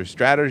tools or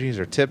strategies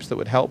or tips that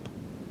would help?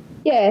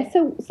 Yeah,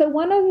 so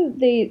one of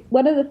the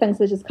things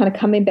is just kind of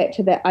coming back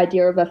to that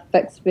idea of a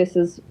fixed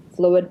versus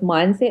fluid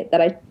mindset that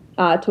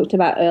I talked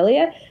about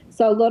earlier.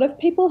 So a lot of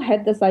people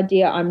have this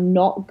idea, I'm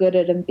not good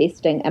at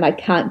investing and I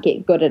can't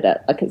get good at it.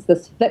 Like, it's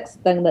this fixed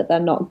thing that they're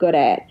not good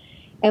at.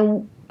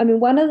 And I mean,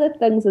 one of the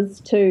things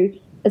is to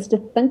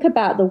think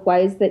about the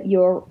ways that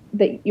you're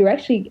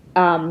actually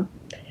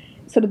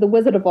sort of the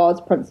Wizard of Oz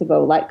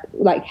principle.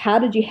 Like how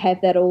did you have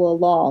that all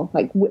along?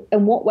 Like,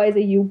 in what ways are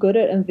you good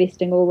at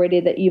investing already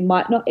that you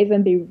might not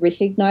even be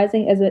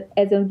recognizing as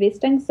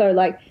investing? So,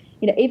 like,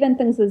 even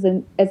things as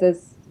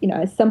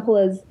simple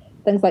as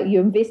things like you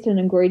invest in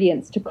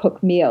ingredients to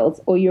cook meals,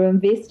 or you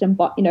invest in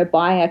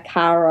buying a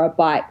car or a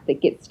bike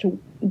that gets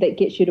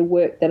you to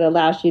work, that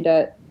allows you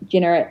to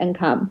generate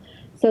income.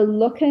 So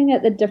looking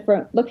at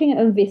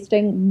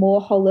investing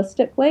more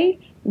holistically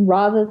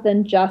rather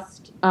than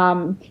just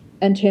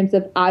in terms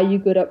of, are you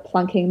good at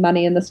plunking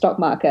money in the stock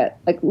market?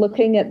 Like,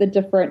 looking at the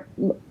different,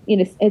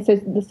 and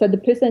so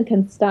the person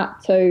can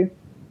start to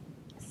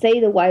see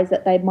the ways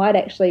that they might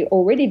actually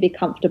already be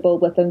comfortable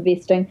with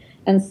investing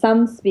in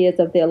some spheres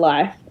of their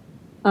life.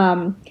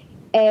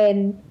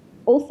 And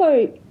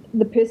also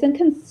the person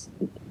can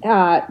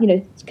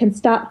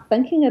start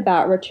thinking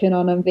about return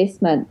on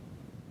investment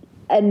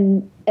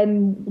in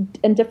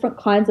different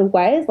kinds of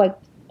ways, like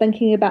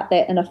thinking about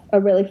that in a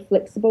really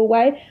flexible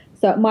way.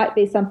 So it might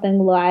be something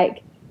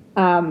like,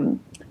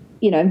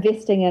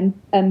 investing in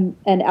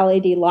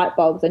LED light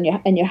bulbs in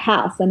your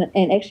house and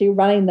actually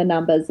running the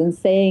numbers and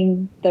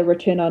seeing the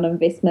return on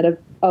investment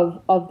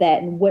of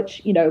that, and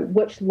what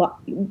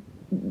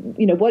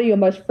are your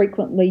most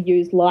frequently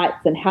used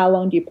lights and how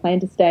long do you plan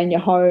to stay in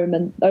your home,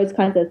 and those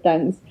kinds of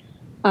things.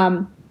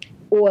 Or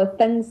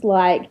things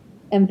like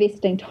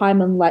investing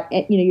time and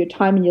your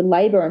time and your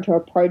labor into a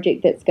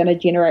project that's going to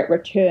generate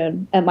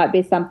return. It might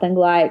be something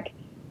like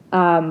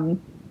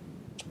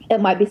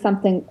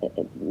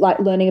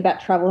learning about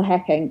travel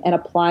hacking and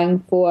applying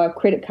for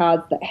credit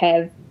cards that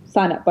have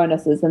sign-up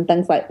bonuses and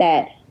things like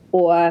that.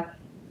 Or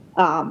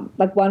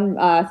one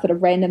sort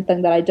of random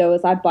thing that I do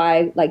is I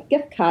buy like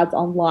gift cards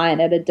online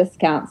at a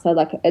discount. So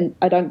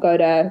I don't go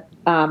to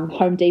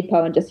Home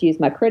Depot and just use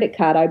my credit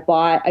card. I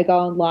go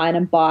online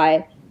and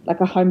buy like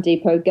a Home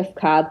Depot gift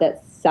card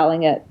that's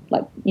selling it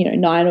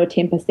 9 or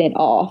 10%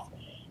 off,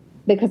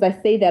 because I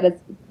see that as,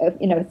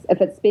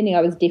 if it's spending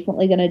I was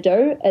definitely going to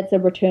do, it's a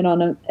return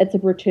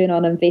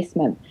on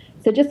investment.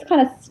 So just kind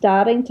of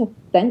starting to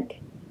think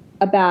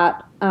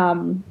about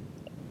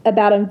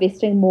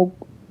investing more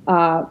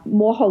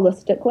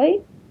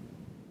holistically,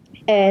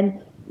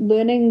 and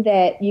learning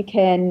that you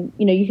can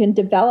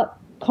develop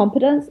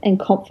competence and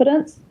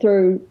confidence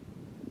through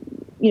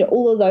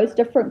all of those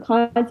different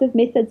kinds of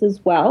methods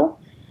as well.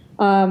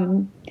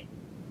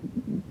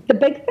 The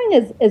big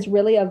thing is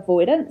really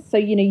avoidance. So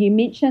you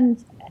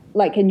mentioned,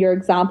 like in your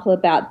example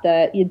about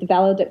the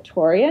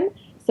valedictorian.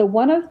 So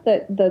one of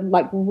the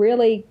like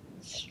really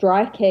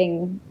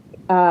striking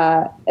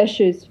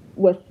issues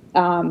with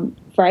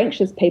for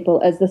anxious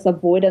people is this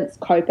avoidance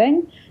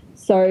coping.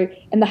 So,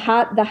 and the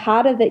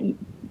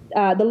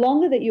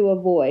longer that you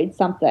avoid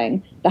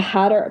something, the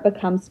harder it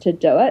becomes to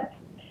do it.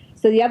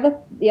 So the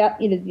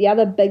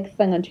other big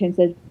thing in terms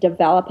of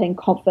developing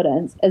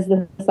confidence is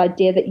this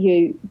idea that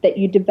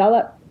you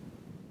develop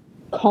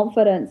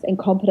confidence and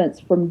competence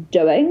from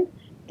doing.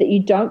 That you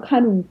don't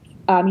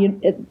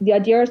the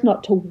idea is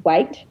not to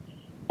wait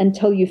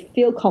until you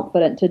feel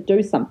confident to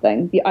do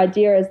something. The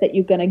idea is that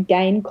you're going to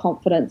gain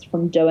confidence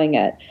from doing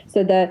it.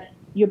 So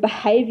your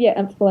behavior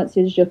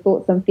influences your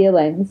thoughts and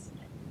feelings,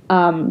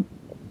 and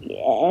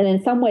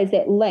in some ways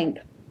that link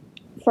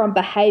from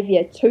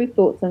behavior to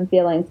thoughts and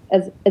feelings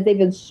is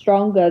even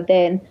stronger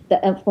than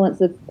the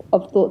influence of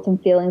thoughts and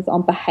feelings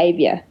on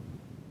behavior,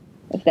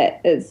 if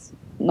that is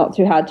not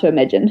too hard to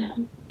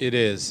imagine. It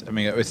is. I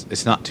mean,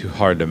 it's not too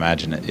hard to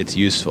imagine it. It's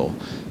useful.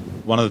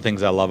 One of the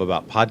things I love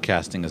about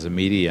podcasting as a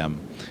medium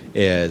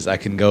is I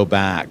can go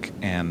back,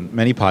 and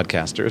many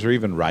podcasters or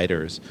even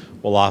writers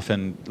will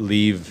often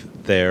leave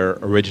their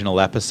original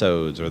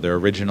episodes or their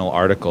original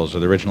articles or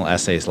their original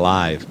essays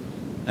live.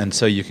 And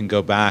so you can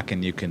go back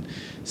and you can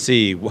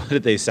see what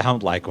did they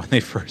sound like when they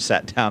first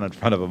sat down in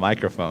front of a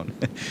microphone.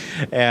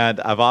 And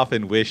I've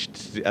often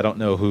wished, I don't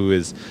know who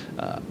is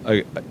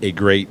a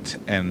great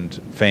and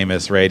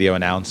famous radio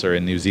announcer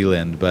in New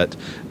Zealand, but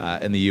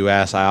in the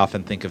U.S. I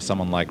often think of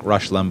someone like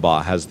Rush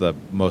Limbaugh, has the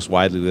most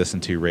widely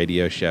listened to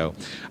radio show.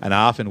 And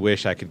I often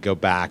wish I could go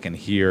back and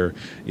hear,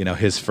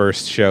 his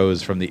first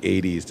shows from the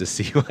 80s to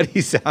see what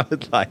he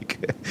sounded like,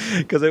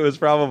 because it was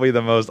probably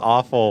the most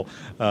awful,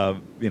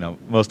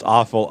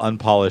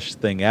 unpolished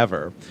thing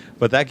ever.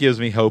 But that gives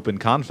me hope and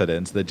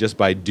confidence that just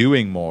by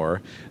doing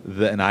more,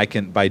 I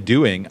can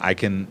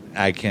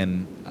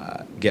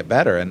get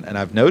better. And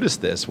I've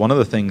noticed this. One of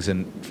the things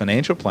in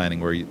financial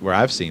planning where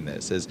I've seen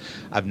this is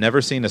I've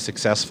never seen a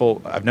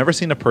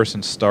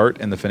person start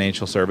in the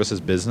financial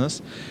services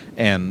business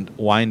and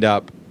wind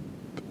up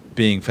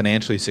being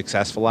financially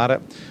successful at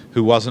it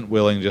who wasn't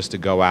willing just to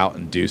go out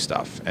and do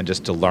stuff and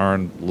just to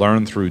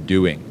learn through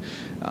doing.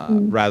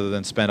 Rather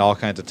than spend all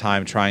kinds of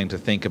time trying to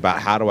think about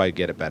how do I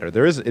get it better.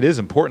 It is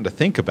important to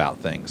think about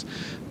things,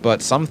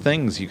 but some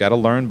things you got to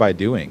learn by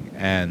doing,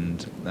 and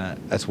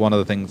that's one of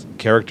the things,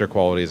 character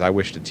qualities I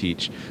wish to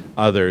teach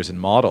others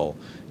and model.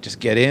 Just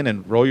get in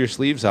and roll your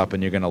sleeves up,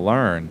 and you're going to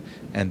learn,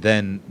 and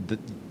then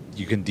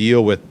you can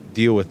deal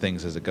with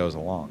things as it goes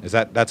along.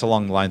 That's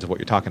along the lines of what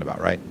you're talking about,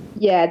 right?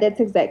 Yeah, that's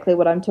exactly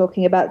what I'm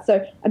talking about.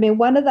 So, I mean,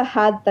 one of the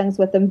hard things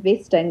with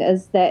investing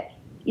is that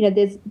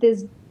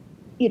there's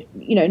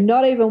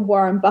not even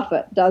Warren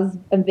Buffett does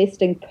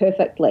investing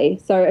perfectly.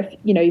 So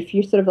if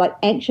you're sort of like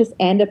anxious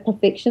and a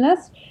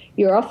perfectionist,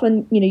 you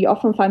often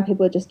find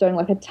people are just doing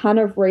like a ton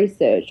of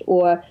research,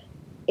 or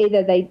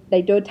either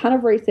they do a ton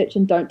of research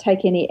and don't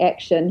take any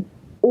action,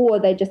 or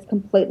they just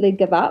completely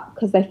give up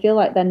because they feel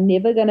like they're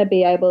never going to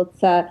be able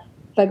to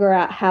figure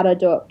out how to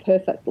do it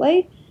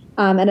perfectly.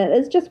 And it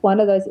is just one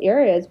of those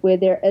areas where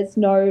there is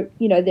no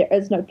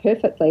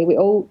perfectly. We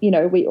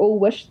all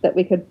wish that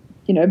we could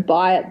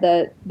buy at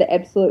the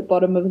absolute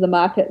bottom of the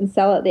market and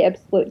sell at the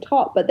absolute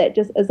top, but that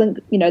just isn't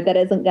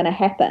going to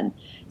happen.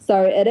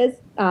 So it is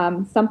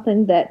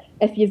something that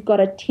if you've got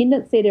a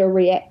tendency to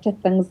react to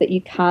things that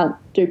you can't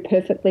do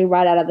perfectly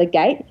right out of the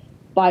gate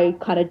by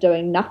kind of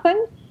doing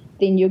nothing,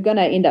 then you're going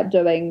to end up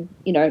doing,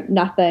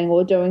 nothing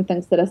or doing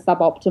things that are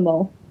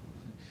suboptimal.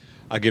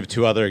 I'll give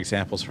two other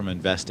examples from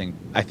investing.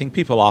 I think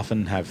people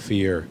often have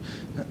fear,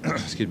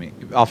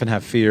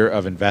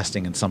 of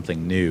investing in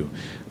something new.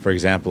 For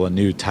example, a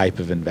new type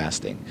of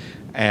investing.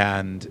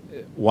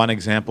 And one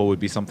example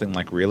would be something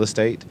like real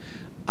estate.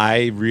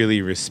 I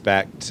really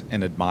respect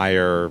and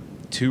admire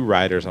two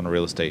writers on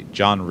real estate,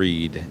 John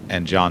Reed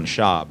and John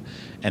Schaub.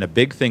 And a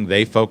big thing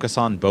they focus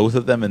on, both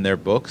of them in their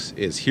books,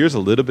 is here's a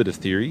little bit of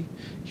theory.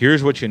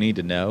 Here's what you need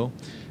to know.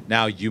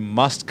 Now you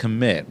must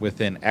commit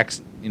within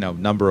X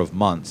number of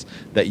months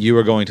that you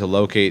are going to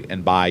locate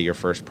and buy your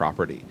first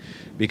property.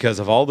 Because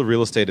of all the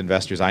real estate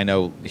investors I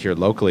know here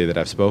locally that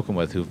I've spoken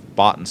with who've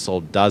bought and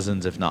sold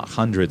dozens, if not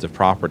hundreds of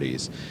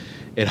properties,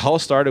 it all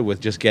started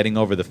with just getting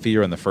over the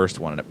fear in the first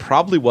one. And it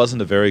probably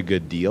wasn't a very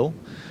good deal.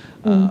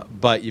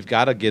 But you've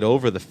got to get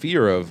over the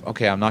fear of,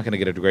 okay, I'm not going to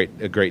get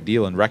a great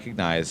deal, and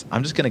recognize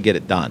I'm just going to get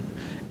it done.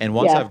 And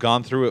once I've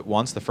gone through it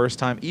once the first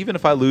time, even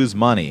if I lose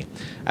money,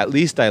 at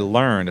least I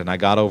learned and I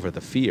got over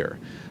the fear.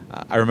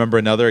 I remember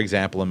another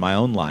example in my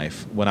own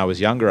life. When I was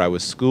younger, I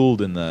was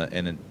schooled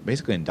and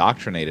basically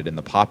indoctrinated in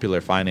the popular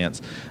finance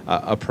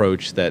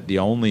approach that the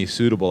only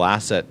suitable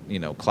asset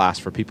class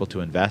for people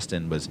to invest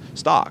in was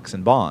stocks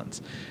and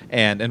bonds,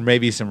 and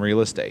maybe some real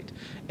estate.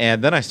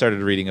 And then I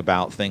started reading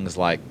about things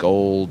like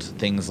gold,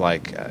 things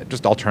like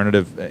just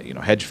alternative,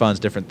 hedge funds,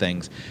 different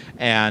things.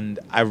 And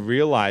I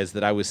realized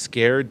that I was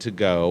scared to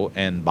go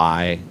and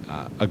buy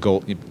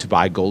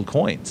gold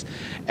coins.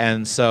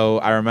 And so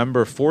I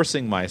remember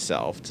forcing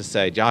myself to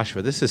say,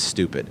 Joshua, this is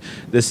stupid.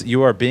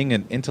 You are being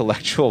an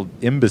intellectual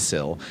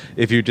imbecile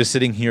if you're just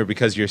sitting here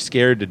because you're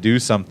scared to do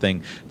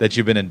something that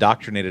you've been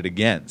indoctrinated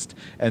against.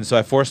 And so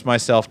I forced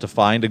myself to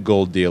find a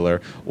gold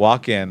dealer,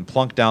 walk in,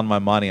 plunk down my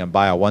money, and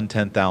buy a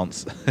 1/10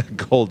 ounce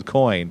gold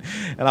coin.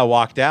 And I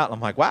walked out and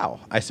I'm like, wow,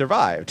 I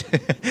survived.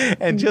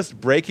 And just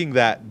breaking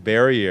that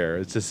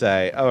barrier to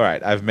say, all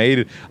right,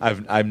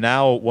 I'm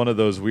now one of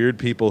those weird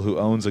people who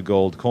owns a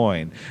gold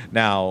coin.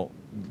 Now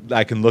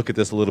I can look at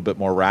this a little bit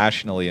more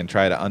rationally and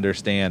try to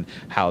understand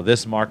how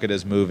this market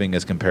is moving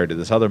as compared to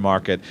this other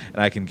market,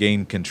 and I can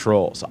gain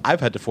control. So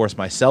I've had to force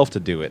myself to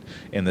do it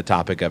in the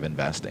topic of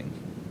investing.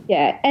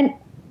 Yeah, and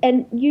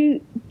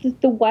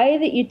the way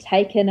that you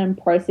take in and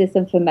process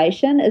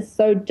information is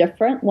so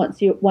different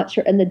once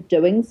you're in the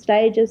doing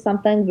stage of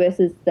something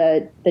versus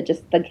the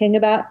just thinking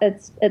about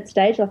its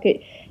stage. Like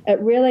it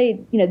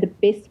really, the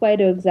best way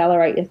to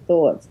accelerate your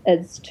thoughts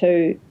is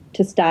to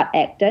start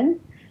acting.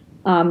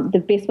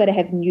 The best way to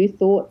have new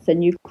thoughts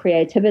and new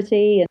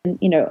creativity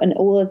and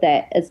all of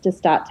that is to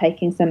start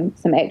taking some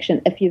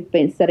action if you've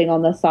been sitting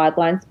on the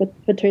sidelines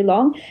for too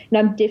long. And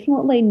I'm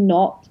definitely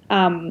not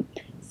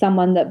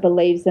someone that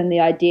believes in the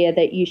idea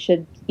that you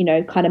should,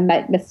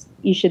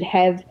 you should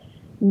have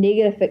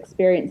negative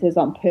experiences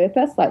on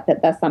purpose, like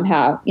that they're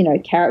somehow,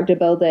 character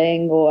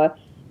building or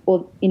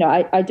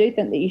I do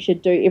think that you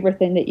should do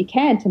everything that you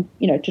can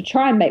to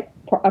try and make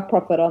a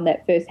profit on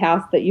that first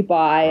house that you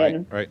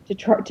buy, to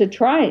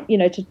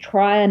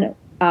try and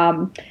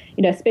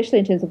especially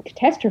in terms of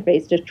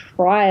catastrophes, to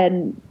try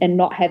and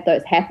not have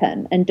those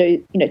happen and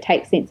do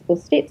take sensible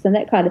steps and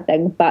that kind of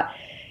thing. But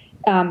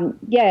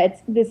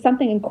there's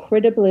something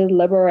incredibly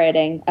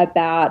liberating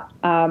about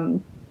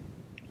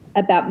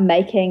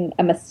making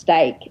a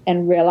mistake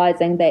and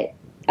realizing that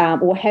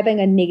or having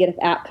a negative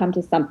outcome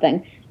to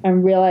something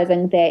and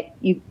realizing that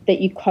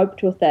you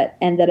coped with it,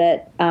 and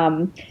that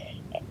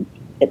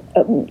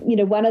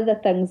one of the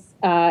things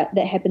that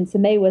happened to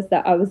me was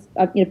that I was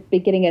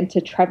been getting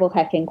into travel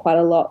hacking quite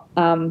a lot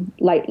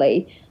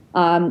lately,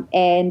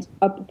 and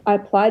I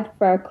applied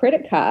for a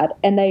credit card,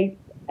 and they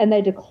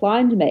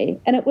declined me,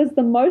 and it was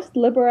the most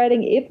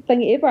liberating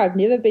thing ever. I've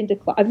never been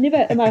declined. I've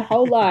never in my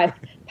whole life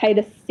paid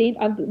a cent.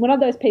 I'm one of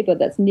those people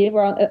that's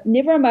never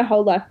in my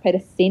whole life paid a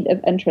cent of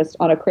interest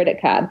on a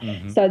credit card.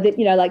 Mm-hmm. So that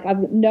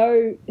I've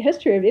no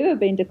history of ever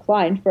being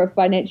declined for a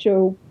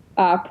financial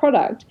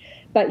product.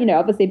 But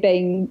obviously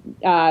being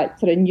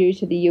sort of new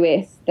to the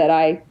US, that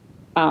I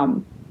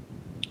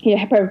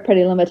have a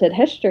pretty limited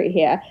history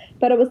here.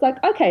 But it was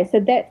like, okay,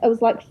 so it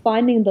was like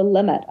finding the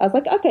limit. I was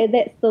like, okay,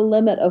 that's the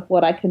limit of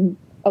what I can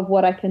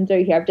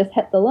do here. I've just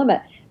hit the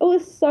limit. It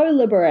was so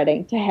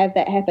liberating to have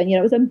that happen.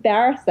 It was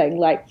embarrassing,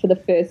 like for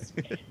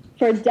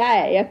a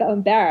day, I felt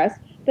embarrassed,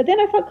 but then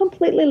I felt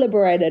completely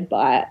liberated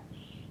by it.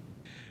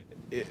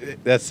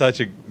 That's such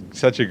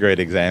a great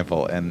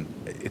example, and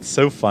it's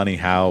so funny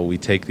how we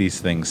take these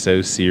things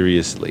so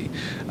seriously.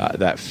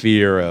 That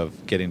fear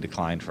of getting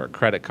declined for a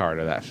credit card,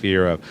 or that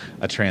fear of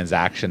a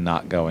transaction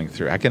not going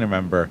through. I can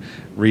remember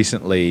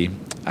recently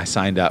I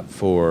signed up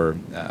for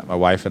my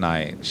wife and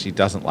I. She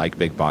doesn't like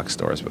big box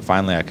stores, but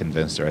finally I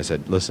convinced her. I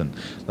said, "Listen,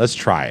 let's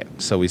try it."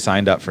 So we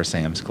signed up for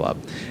Sam's Club,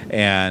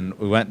 and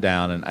we went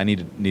down. And I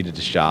needed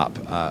to shop.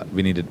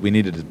 We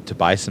needed to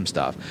buy some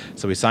stuff.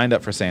 So we signed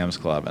up for Sam's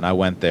Club, and I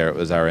went there. It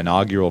was our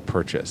inaugural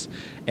purchase.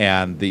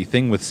 And the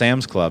thing with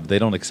Sam's Club, they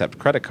don't accept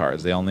credit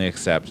cards. They only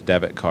accept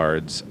debit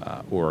cards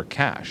or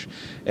cash.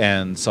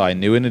 And so I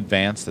knew in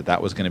advance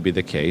that was going to be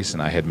the case,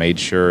 and I had made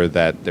sure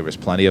that there was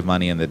plenty of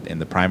money in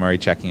the primary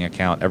checking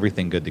account,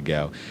 everything good to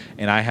go.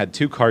 And I had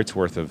 2 carts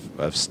worth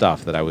of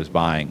stuff that I was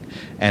buying,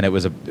 and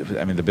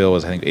the bill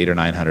was I think $800 or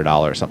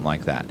 $900, something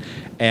like that.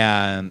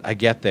 And I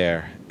get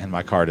there, and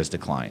my card is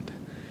declined.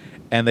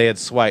 And they had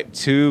swiped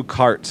 2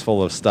 carts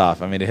full of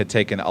stuff. It had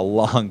taken a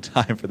long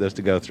time for this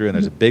to go through, and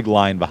there's a big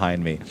line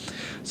behind me.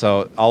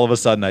 So all of a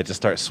sudden, I just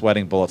start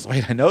sweating bullets.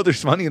 Wait, I know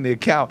there's money in the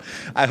account.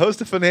 I host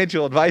a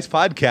financial advice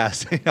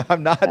podcast.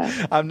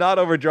 I'm not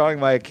overdrawing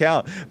my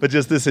account, but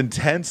just this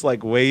intense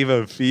wave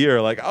of fear,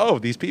 oh,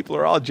 these people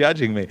are all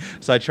judging me.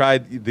 So I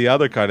tried the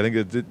other card. I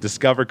think the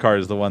Discover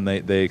card is the one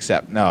they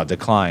accept. No,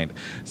 declined.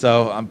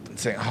 So I'm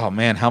saying, oh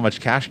man, how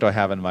much cash do I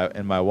have in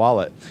my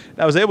wallet? And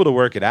I was able to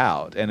work it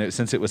out, and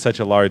since it was such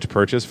a large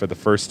purchase for the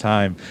first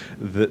time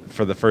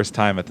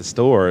at the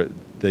store,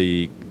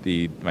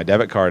 my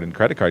debit card and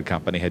credit card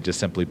company had just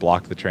simply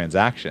blocked the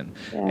transaction.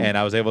 Yeah. And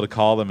I was able to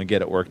call them and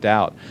get it worked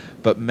out.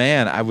 But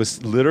man, I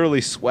was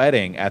literally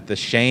sweating at the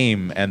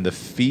shame and the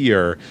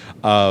fear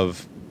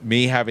of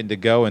me having to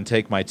go and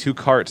take my 2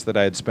 carts that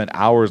I had spent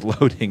hours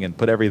loading and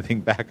put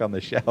everything back on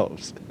the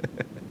shelves.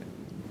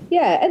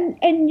 Yeah,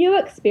 and new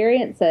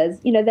experiences,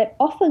 that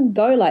often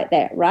go like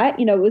that, right?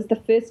 It was the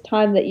first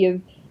time that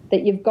you've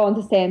gone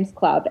to Sam's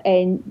Club,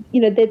 and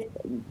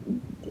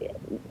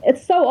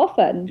it's so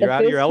often you're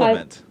out of your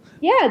element.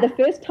 Yeah, the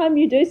first time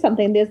you do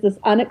something, there's this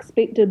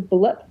unexpected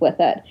blip with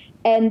it,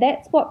 and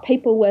that's what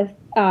people with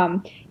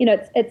so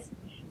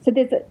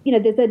there's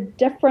a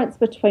difference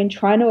between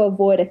trying to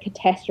avoid a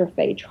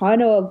catastrophe, trying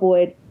to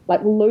avoid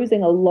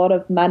losing a lot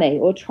of money,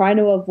 or trying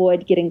to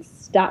avoid getting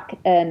stuck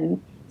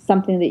in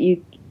something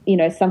that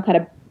some kind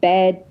of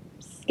bad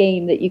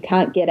scheme that you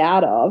can't get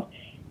out of.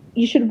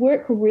 You should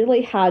work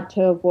really hard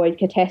to avoid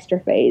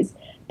catastrophes,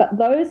 but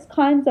those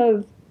kinds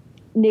of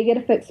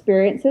negative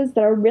experiences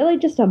that are really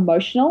just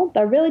emotional,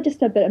 they're really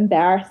just a bit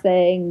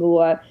embarrassing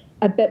or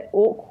a bit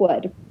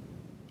awkward.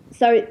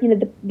 So,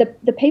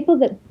 the people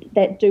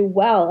that do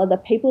well are the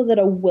people that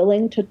are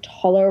willing to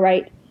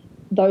tolerate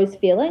those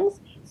feelings.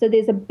 So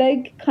there's a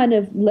big kind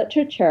of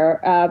literature,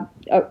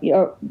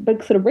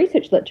 big sort of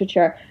research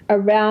literature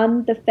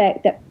around the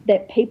fact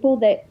that people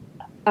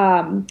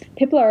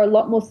are a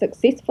lot more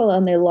successful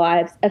in their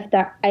lives if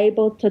they're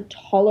able to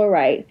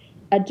tolerate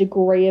a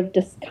degree of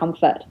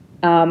discomfort.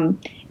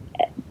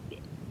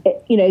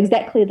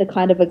 Exactly the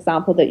kind of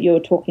example that you're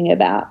talking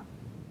about.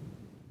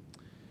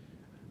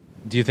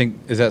 Do you think,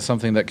 is that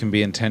something that can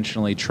be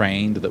intentionally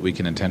trained, that we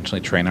can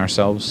intentionally train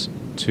ourselves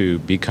to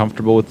be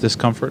comfortable with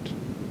discomfort?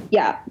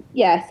 Yeah.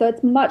 So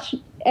it's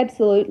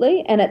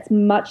absolutely, and it's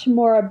much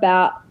more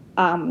about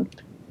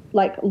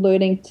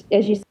learning,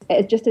 as you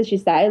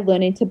say,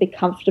 learning to be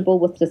comfortable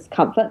with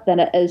discomfort than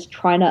it is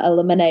trying to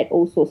eliminate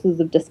all sources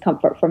of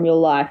discomfort from your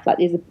life.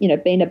 There's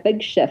been a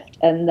big shift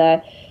in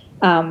the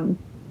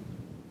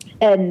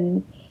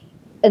in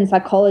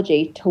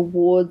psychology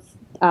towards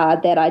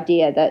that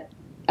idea that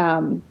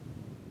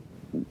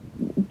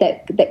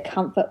that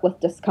comfort with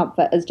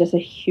discomfort is just a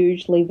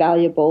hugely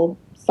valuable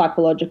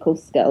psychological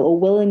skill, or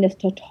willingness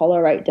to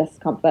tolerate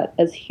discomfort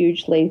is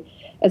hugely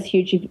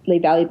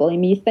valuable.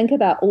 You think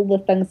about all the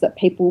things that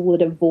people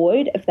would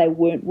avoid if they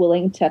weren't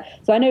willing to.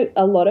 So I know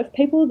a lot of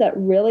people that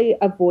really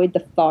avoid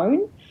the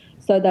phone,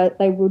 so that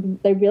they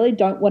really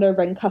don't want to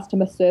ring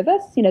customer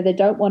service. They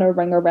don't want to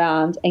ring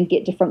around and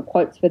get different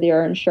quotes for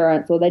their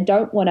insurance, or they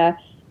don't want to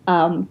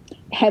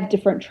have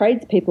different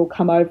tradespeople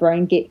come over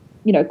and get,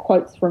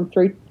 quotes from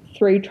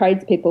three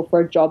tradespeople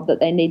for a job that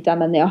they need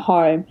done in their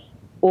home,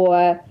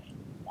 or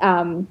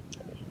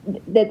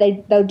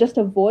that they'll just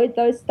avoid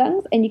those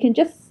things. And you can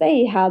just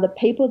see how the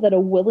people that are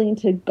willing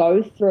to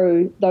go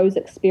through those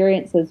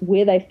experiences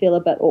where they feel a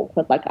bit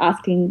awkward, like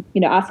asking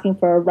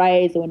for a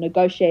raise or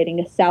negotiating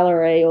a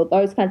salary or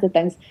those kinds of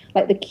things,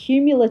 like the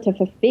cumulative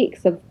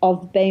effects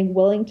of being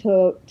willing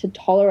to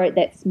tolerate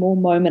that small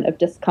moment of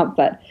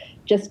discomfort,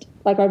 just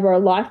like over a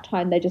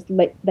lifetime,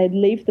 they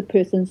leave the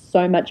person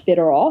so much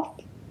better off.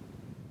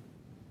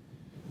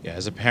 Yeah,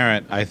 as a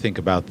parent, I think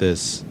about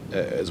this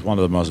as one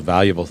of the most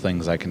valuable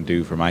things I can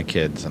do for my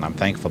kids, and I'm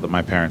thankful that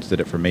my parents did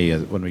it for me.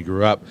 When we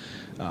grew up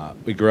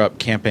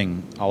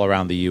camping all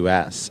around the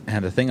U.S.,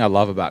 and the thing I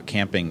love about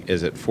camping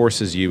is it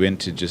forces you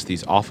into just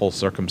these awful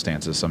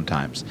circumstances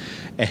sometimes,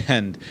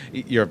 and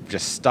you're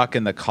just stuck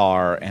in the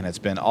car, and it's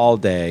been all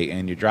day,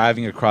 and you're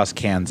driving across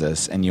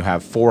Kansas, and you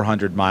have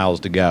 400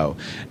 miles to go,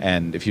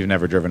 and if you've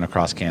never driven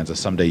across Kansas,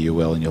 someday you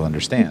will, and you'll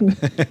understand.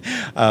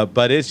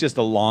 But it's just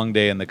a long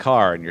day in the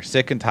car, and you're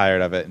sick and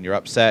tired of it, and you're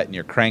upset, and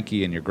you're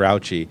cranky, and you're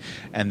grouchy,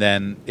 and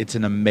then it's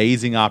an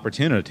amazing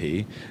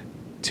opportunity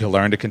to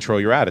learn to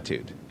control your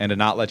attitude and to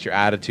not let your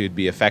attitude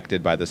be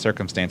affected by the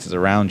circumstances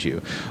around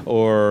you,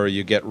 or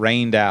you get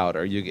rained out,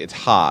 or it's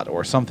hot,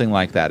 or something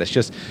like that. It's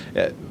just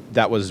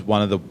that was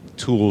one of the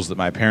tools that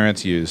my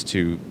parents used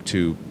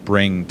to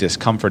bring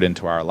discomfort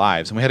into our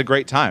lives, and we had a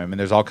great time. I mean,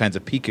 there's all kinds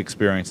of peak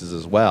experiences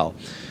as well,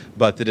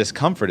 but the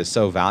discomfort is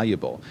so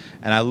valuable.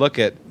 And I look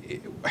at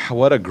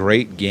what a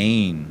great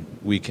gain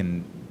we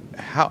can,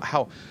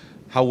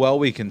 how well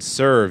we can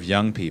serve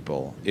young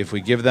people if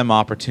we give them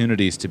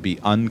opportunities to be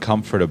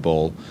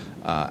uncomfortable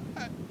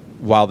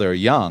while they're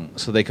young,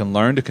 so they can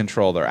learn to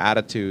control their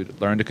attitude,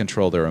 learn to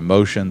control their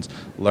emotions,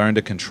 learn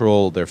to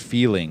control their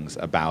feelings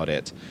about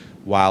it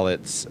while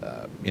it's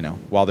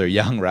while they're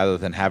young, rather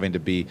than having to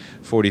be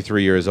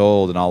 43 years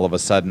old and all of a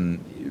sudden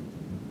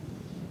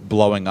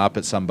blowing up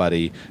at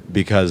somebody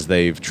because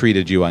they've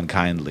treated you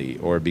unkindly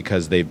or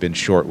because they've been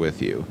short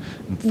with you.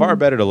 Far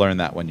better to learn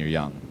that when you're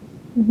young.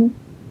 Mm-hmm.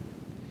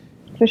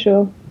 For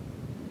sure.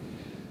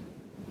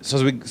 So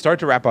as we start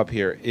to wrap up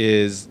here,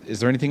 is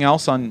there anything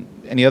else on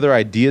any other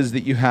ideas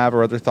that you have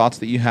or other thoughts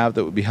that you have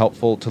that would be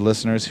helpful to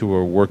listeners who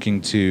are working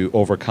to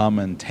overcome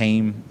and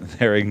tame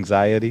their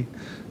anxiety?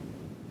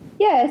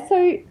 Yeah,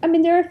 so I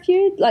mean, there are a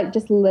few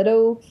just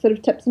little sort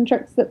of tips and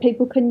tricks that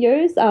people can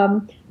use.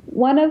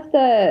 One of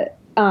the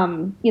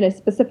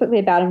specifically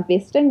about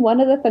investing,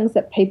 one of the things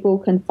that people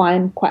can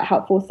find quite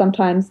helpful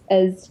sometimes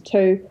is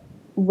to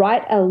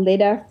write a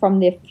letter from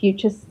their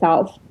future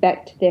self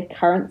back to their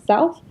current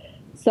self.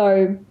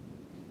 So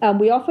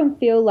we often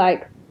feel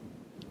like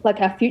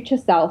our future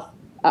self,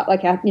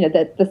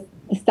 the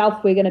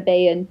self we're going to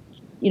be in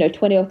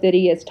 20 or 30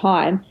 years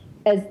time,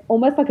 is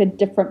almost like a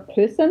different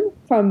person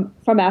from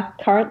our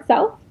current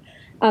self.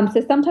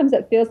 So sometimes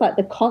it feels like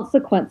the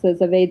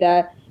consequences of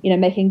either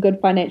making good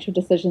financial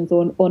decisions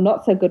or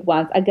not so good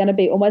ones are going to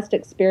be almost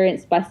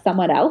experienced by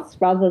someone else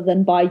rather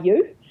than by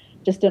you,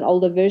 just an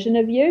older version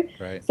of you.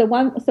 Right. So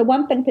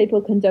one thing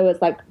people can do is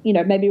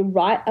maybe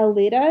write a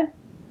letter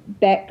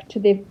back to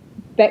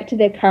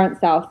their current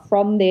self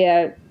from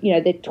their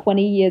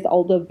 20 years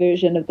older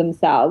version of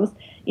themselves,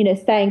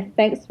 saying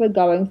thanks for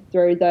going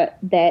through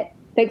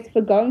thanks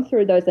for going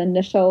through those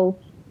initial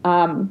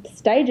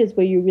stages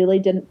where you really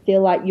didn't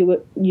feel like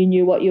you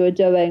knew what you were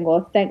doing,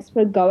 or thanks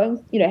for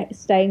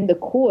staying the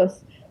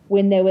course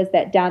when there was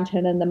that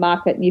downturn in the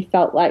market and you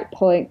felt like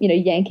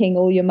yanking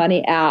all your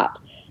money out,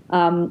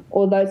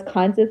 all those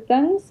kinds of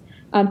things,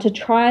 to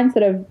try and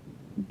sort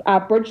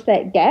of bridge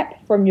that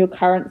gap from your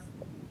current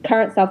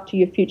self to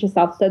your future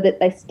self, so that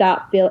it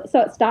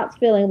starts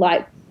feeling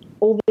like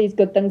all these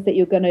good things that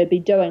you're going to be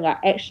doing are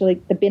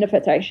actually, the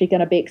benefits are actually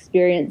going to be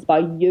experienced by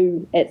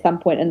you at some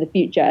point in the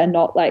future, and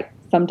not like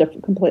some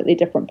completely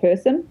different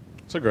person.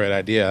 It's a great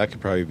idea. That could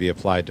probably be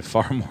applied to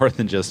far more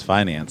than just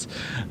finance.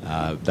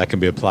 That can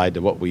be applied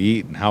to what we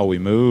eat and how we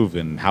move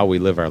and how we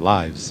live our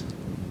lives.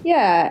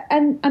 Yeah,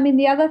 and I mean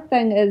the other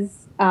thing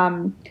is,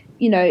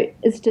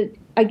 is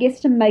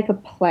to make a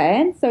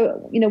plan.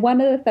 So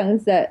one of the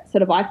things that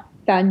sort of I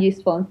found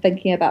useful in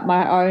thinking about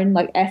my own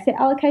asset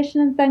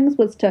allocation and things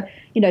was to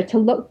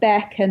look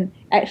back and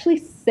actually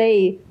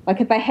see,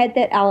 if I had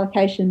that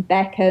allocation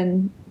back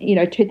in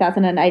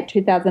 2008,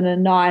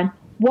 2009,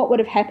 what would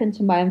have happened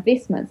to my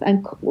investments,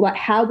 and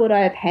how would I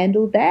have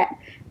handled that?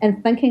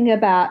 And thinking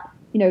about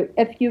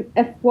if you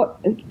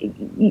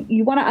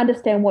want to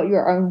understand what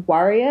your own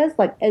worry is,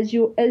 as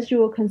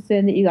you're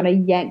concerned that you're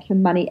going to yank your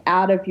money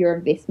out of your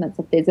investments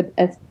if there's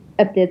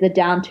a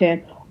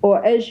downturn,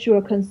 or is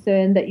your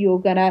concern that you're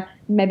going to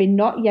maybe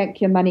not yank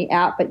your money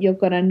out, but you're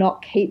going to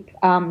not keep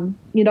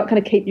your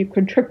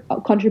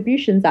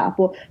contributions up,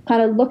 or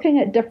kind of looking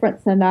at different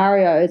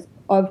scenarios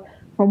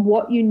from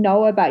what you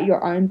know about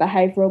your own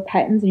behavioral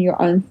patterns and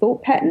your own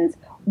thought patterns,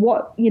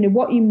 what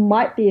you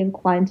might be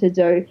inclined to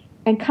do,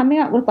 and coming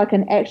up with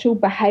an actual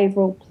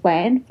behavioral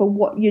plan for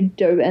what you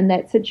do in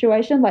that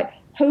situation.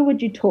 who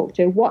would you talk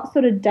to? What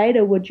sort of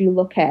data would you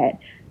look at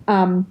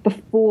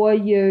before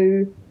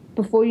you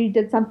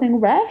did something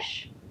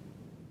rash?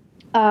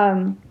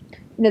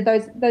 Those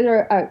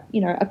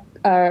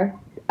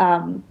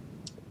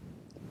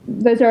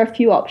are a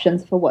few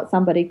options for what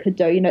somebody could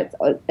do.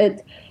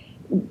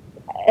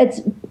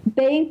 It's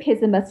being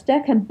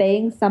pessimistic and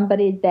being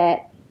somebody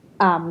that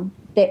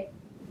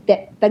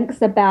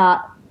thinks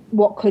about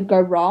what could go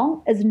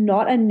wrong is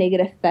not a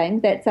negative thing.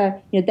 That's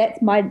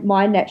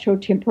my natural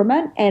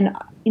temperament, and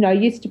I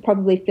used to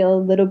probably feel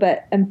a little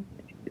bit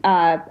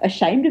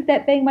ashamed of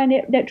that being my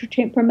natural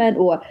temperament,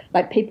 or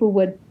like people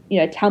would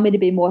tell me to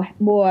be more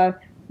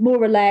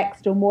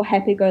relaxed or more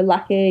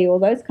happy-go-lucky, or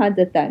those kinds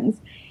of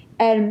things.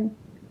 And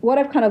what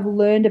I've kind of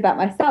learned about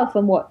myself,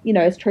 and what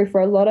is true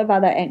for a lot of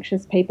other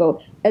anxious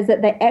people, is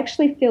that they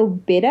actually feel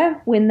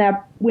better when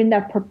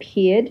they're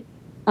prepared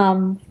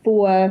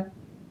for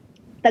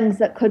things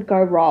that could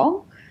go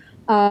wrong.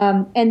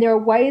 And there are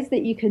ways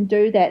that you can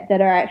do that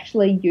are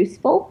actually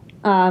useful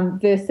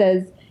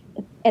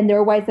and there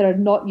are ways that are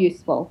not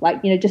useful,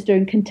 like just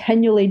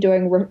continually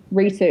doing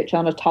research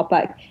on a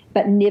topic,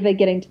 but never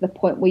getting to the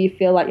point where you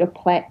feel like your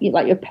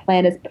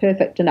plan is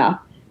perfect enough,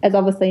 is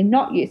obviously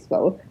not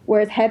useful.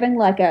 Whereas having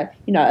like a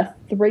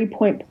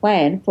 3-point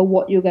plan for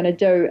what you're going to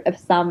do if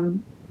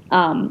some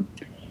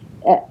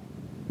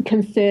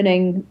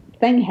concerning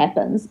thing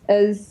happens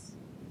is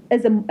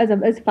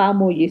far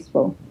more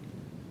useful.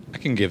 I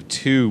can give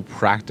 2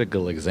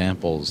 practical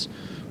examples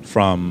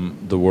from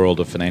the world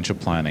of financial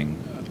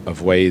planning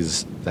of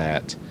ways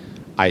that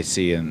I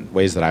see and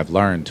ways that I've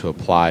learned to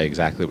apply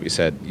exactly what you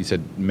said. You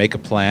said make a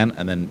plan,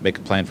 and then make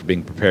a plan for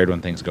being prepared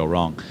when things go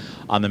wrong.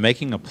 On the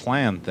making a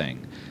plan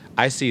thing,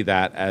 I see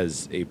that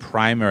as a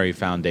primary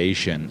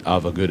foundation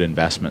of a good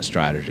investment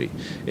strategy,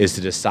 is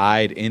to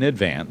decide in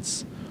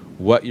advance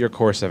what your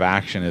course of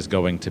action is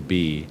going to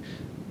be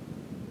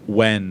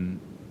when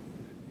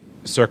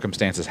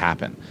circumstances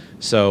happen.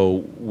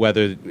 So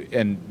whether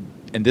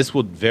and this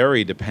will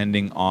vary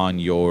depending on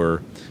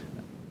your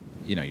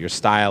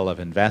style of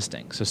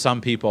investing. So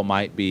some people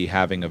might be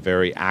having a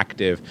very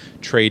active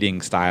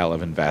trading style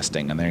of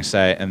investing, and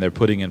they're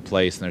putting in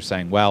place, and they're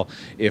saying, well,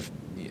 if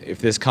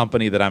this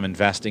company that I'm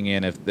investing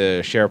in, if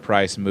the share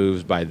price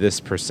moves by this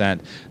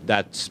percent,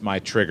 that's my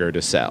trigger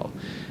to sell.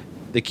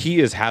 The key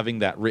is having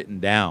that written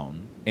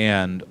down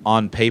and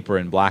on paper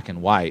in black and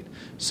white,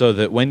 so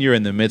that when you're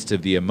in the midst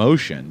of the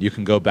emotion, you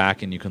can go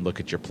back and you can look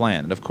at your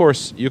plan. And of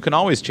course, you can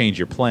always change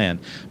your plan,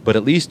 but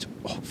at least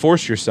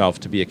force yourself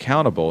to be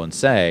accountable and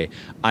say,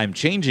 I'm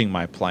changing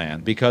my plan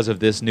because of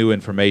this new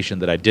information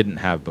that I didn't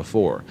have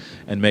before.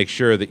 And make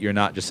sure that you're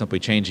not just simply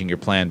changing your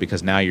plan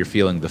because now you're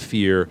feeling the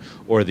fear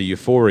or the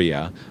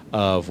euphoria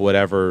of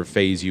whatever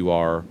phase you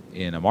are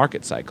in a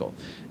market cycle.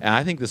 And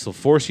I think this will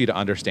force you to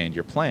understand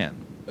your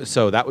plan.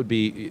 So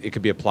it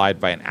could be applied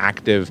by an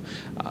active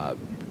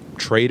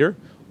trader,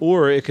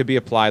 or it could be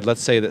applied,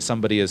 let's say that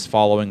somebody is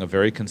following a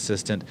very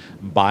consistent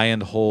buy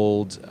and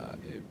hold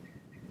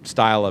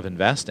style of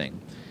investing.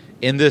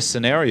 In this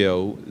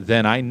scenario,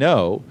 then I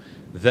know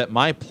that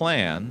my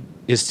plan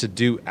is to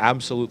do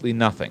absolutely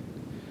nothing.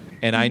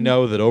 And I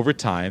know that over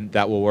time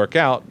that will work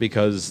out,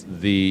 because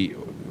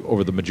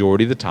over the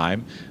majority of the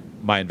time,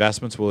 my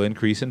investments will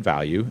increase in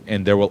value,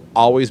 and there will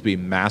always be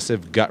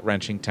massive,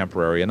 gut-wrenching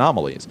temporary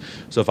anomalies.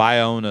 So if I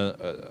own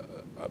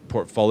a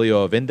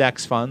portfolio of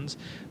index funds,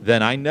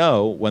 then I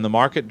know when the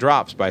market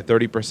drops by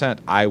 30%,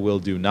 I will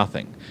do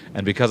nothing.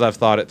 And because I've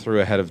thought it through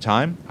ahead of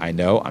time, I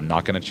know I'm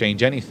not going to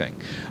change anything.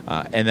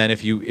 And then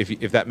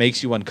if that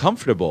makes you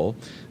uncomfortable,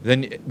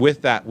 then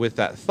with that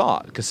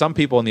thought, because some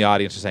people in the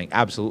audience are saying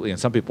absolutely, and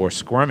some people are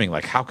squirming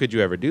like, how could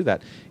you ever do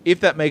that? If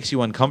that makes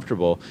you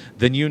uncomfortable,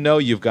 then you know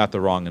you've got the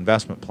wrong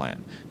investment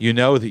plan. You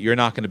know that you're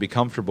not going to be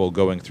comfortable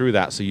going through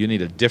that, so you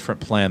need a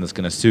different plan that's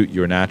going to suit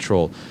your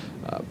natural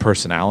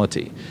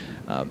personality.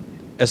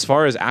 As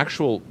far as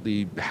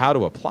how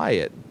to apply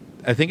it,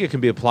 I think it can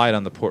be applied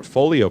on the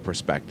portfolio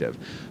perspective.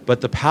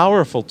 But the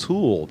powerful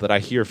tool that I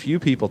hear few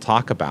people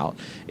talk about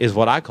is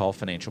what I call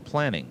financial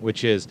planning,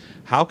 which is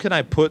how can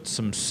I put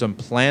some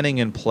planning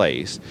in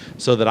place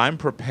so that I'm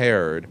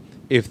prepared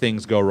if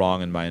things go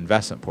wrong in my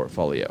investment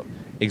portfolio.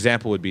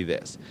 Example would be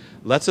this.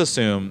 Let's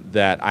assume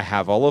that I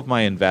have all of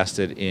my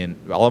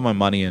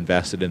money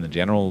invested in the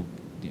general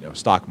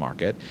stock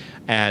market,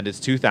 and it's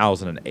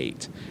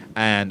 2008,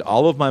 and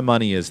all of my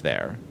money is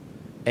there,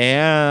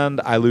 and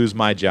I lose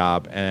my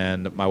job,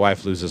 and my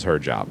wife loses her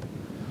job.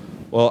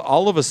 Well,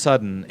 all of a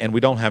sudden, and we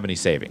don't have any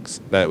savings.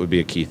 That would be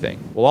a key thing.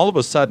 Well, all of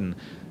a sudden,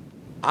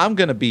 I'm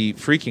going to be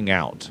freaking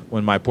out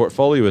when my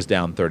portfolio is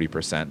down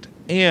 30%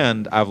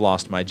 and I've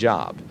lost my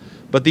job.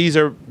 But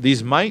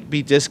these might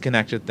be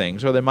disconnected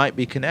things, or they might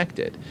be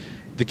connected.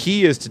 The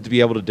key is to be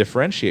able to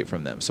differentiate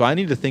from them. So I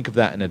need to think of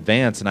that in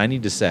advance, and I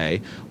need to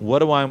say,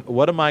 what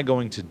am I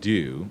going to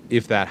do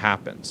if that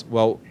happens?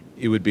 Well,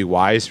 it would be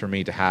wise for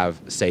me to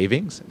have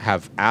savings,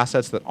 have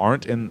assets that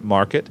aren't in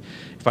market,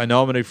 If I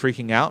know I'm going to be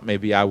freaking out,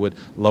 maybe I would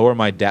lower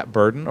my debt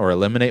burden or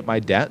eliminate my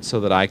debt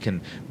so that I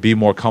can be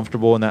more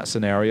comfortable in that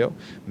scenario.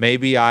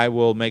 Maybe I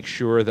will make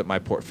sure that my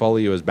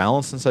portfolio is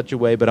balanced in such a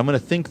way, but I'm going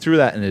to think through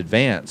that in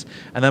advance.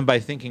 And then by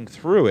thinking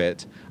through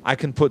it, I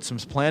can put some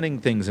planning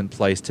things in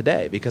place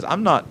today, because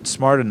I'm not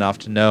smart enough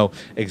to know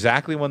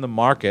exactly when the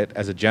market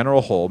as a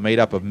general whole, made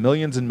up of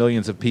millions and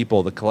millions of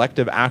people, the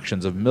collective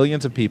actions of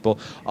millions of people,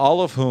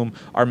 all of whom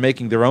are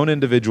making their own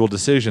individual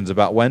decisions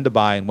about when to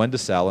buy and when to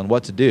sell and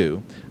what to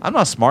do. I'm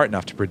not smart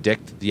enough to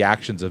predict the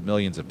actions of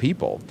millions of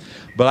people,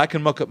 but I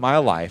can look at my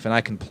life and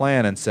I can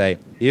plan and say,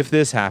 if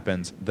this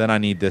happens, then I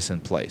need this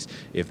in place.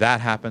 If that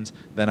happens,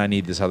 then I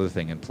need this other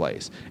thing in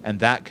place.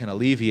 And that can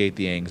alleviate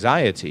the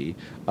anxiety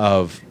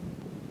of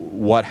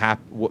that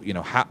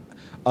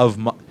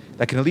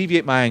can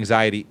alleviate my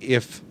anxiety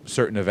if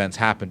certain events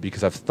happen,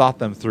 because I've thought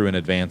them through in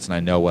advance and I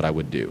know what I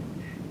would do.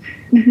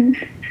 Mm-hmm.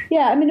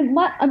 Yeah, I mean,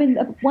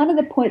 one of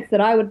the points that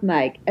I would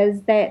make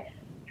is that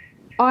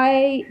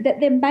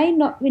there may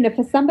not,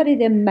 for somebody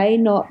there may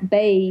not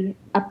be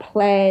a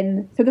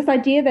plan. So this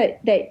idea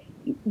that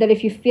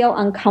if you feel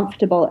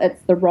uncomfortable,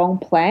 it's the wrong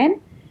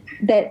plan.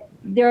 That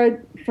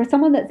for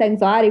someone that's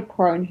anxiety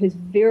prone, who's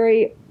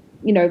very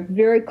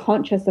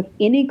conscious of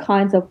any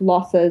kinds of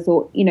losses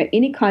or,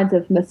 any kinds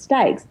of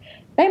mistakes,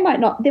 there might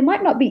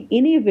not be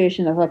any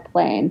version of a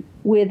plan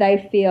where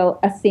they feel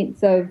a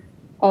sense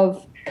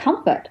of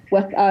comfort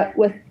with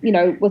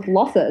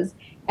losses.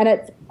 And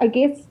it's, I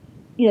guess,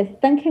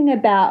 thinking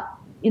about,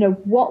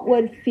 what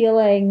would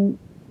feeling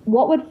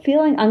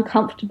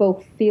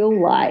uncomfortable feel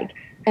like,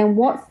 and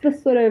what's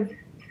the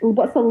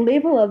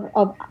level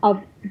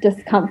of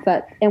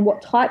discomfort, and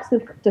what types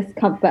of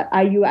discomfort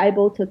are you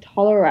able to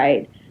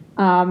tolerate,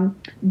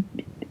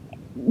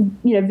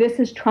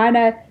 versus trying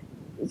to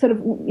sort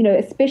of,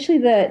 especially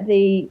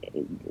the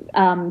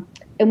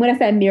and when I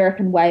say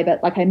American way,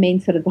 but like I mean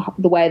sort of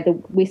the way of the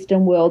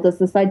Western world, is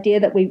this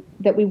idea that we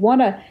want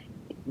to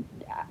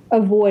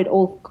avoid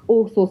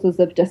all sources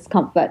of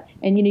discomfort.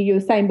 And you were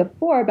saying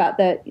before about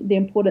the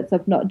importance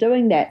of not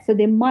doing that. So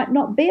there might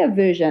not be a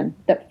version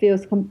that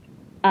feels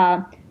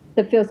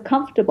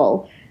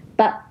comfortable,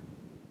 but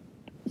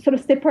sort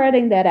of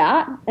separating that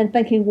out and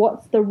thinking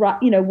what's the right,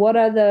 what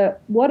are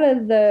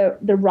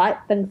the right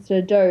things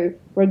to do,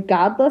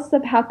 regardless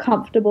of how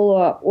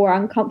comfortable or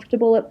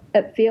uncomfortable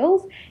it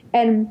feels.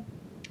 And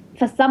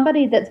for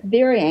somebody that's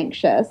very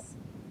anxious,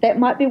 that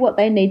might be what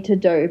they need to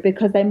do,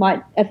 because they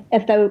might,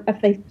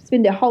 if they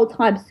spend their whole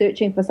time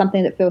searching for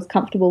something that feels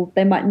comfortable,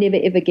 they might never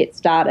ever get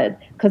started,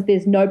 because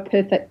there's no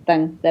perfect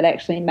thing that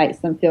actually makes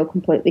them feel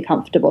completely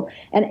comfortable.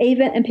 And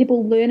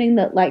people learning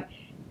that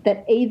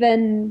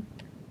even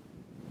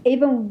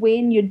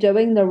when you're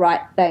doing the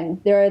right thing,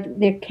 there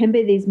can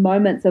be these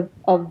moments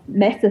of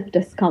massive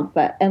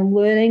discomfort, and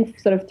learning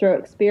sort of through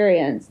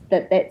experience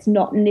that's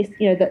not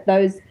that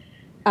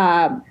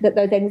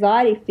those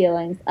anxiety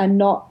feelings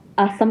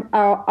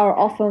are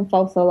often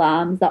false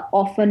alarms. They're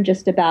often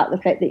just about the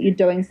fact that you're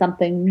doing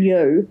something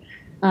new,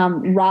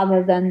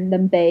 rather than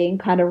them being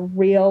kind of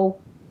real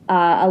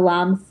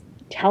alarms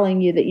telling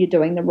you that you're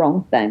doing the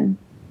wrong thing.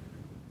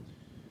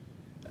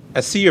 I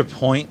see your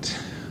point.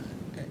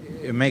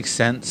 It makes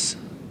sense.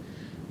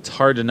 It's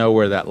hard to know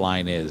where that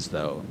line is,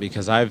 though,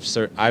 because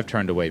I've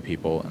turned away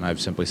people and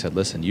I've simply said,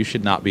 listen, you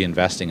should not be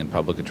investing in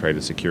publicly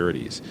traded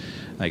securities.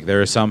 Like,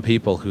 there are some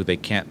people who they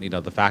can't,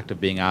 the fact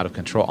of being out of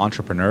control.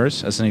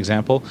 Entrepreneurs, as an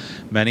example,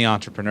 many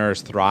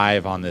entrepreneurs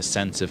thrive on this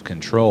sense of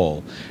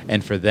control,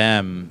 and for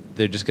them,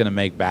 they're just going to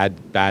make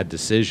bad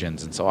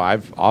decisions. And so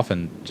I've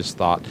often just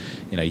thought,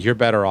 you're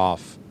better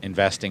off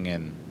investing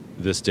in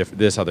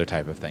this other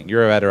type of thing.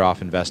 You're better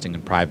off investing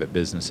in private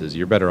businesses.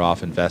 You're better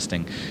off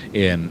investing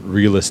in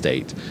real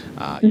estate.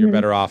 You're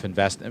better off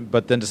investing,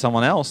 but then to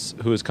someone else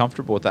who is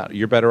comfortable with that,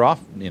 you're better off,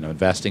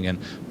 investing in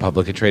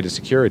publicly traded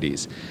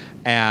securities.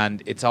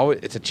 And it's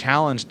a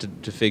challenge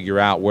to figure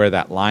out where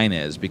that line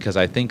is, because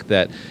I think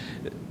that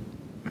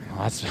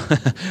that's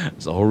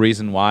the whole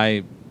reason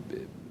why.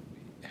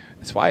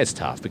 That's why it's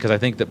tough, because I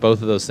think that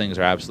both of those things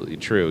are absolutely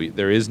true.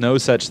 There is no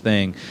such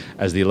thing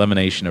as the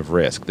elimination of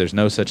risk. There's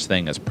no such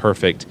thing as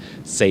perfect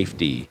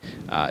safety.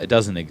 It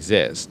doesn't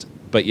exist.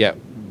 But yet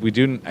we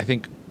do. I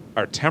think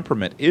our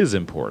temperament is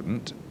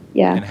important,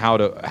 and how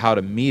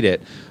to meet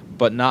it,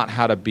 but not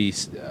how to be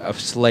a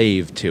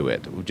slave to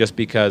it. Just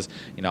because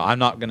I'm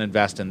not going to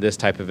invest in this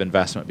type of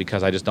investment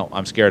because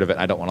I'm scared of it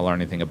and I don't want to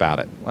learn anything about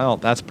it. Well,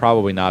 that's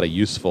probably not a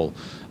useful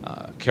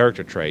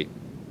character trait.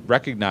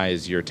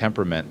 Recognize your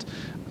temperament.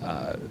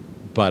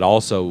 But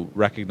also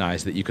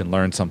recognize that you can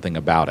learn something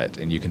about it,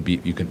 and you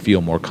can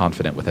feel more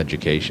confident with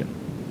education.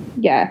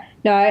 Yeah,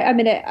 no, I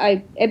mean,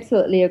 I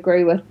absolutely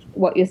agree with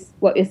what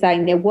you're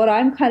saying there. What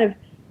I'm kind of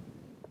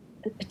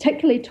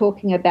particularly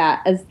talking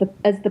about is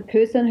the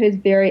person who's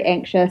very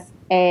anxious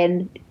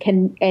and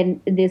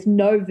there's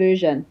no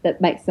version that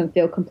makes them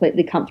feel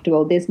completely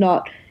comfortable. There's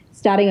not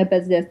starting a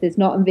business. There's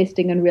not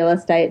investing in real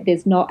estate.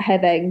 There's not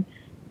having,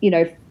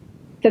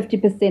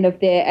 50% of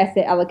their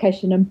asset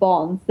allocation in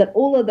bonds, that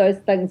all of those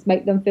things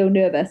make them feel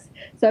nervous.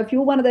 So if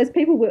you're one of those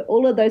people where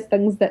all of those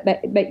things that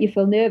make you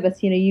feel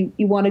nervous, you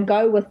want to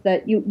go with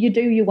that.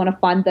 You want to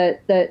find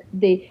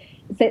the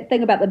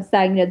thing about them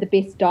saying, the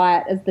best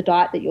diet is the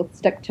diet that you'll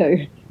stick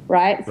to,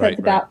 right? So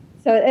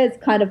so it is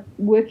kind of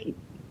working.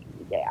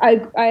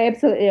 I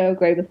absolutely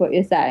agree with what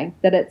you're saying,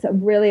 that it's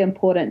really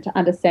important to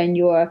understand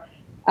your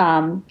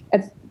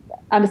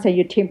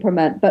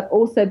temperament, but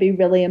also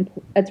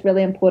it's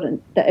really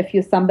important that if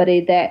you're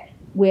somebody that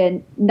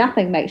when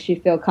nothing makes you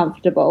feel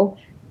comfortable,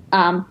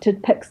 to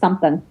pick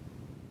something.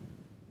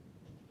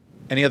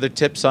 Any other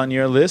tips on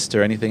your list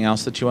or anything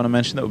else that you want to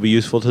mention that would be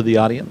useful to the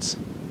audience?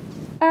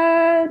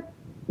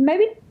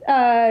 Maybe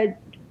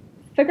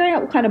figuring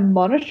out what kind of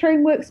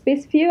monitoring works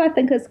best for you, I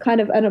think, is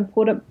kind of an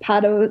important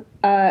part of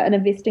an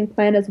investing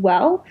plan as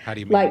well. How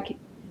do you mean?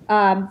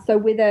 So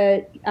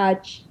whether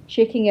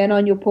checking in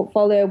on your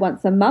portfolio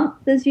once a month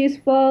is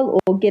useful,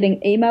 or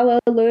getting email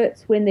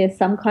alerts when there's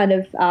some kind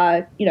of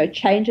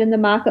change in the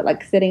market,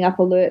 like setting up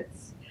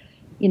alerts,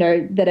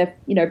 that if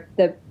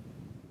the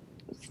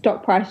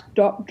stock price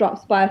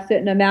drops by a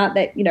certain amount,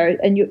 that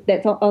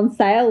that's on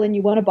sale and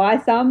you want to buy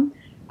some.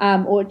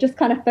 Or just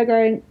kind of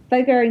figuring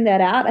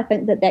that out. I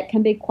think that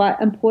can be quite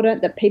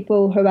important, that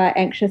people who are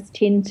anxious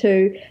tend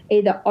to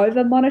either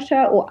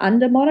over-monitor or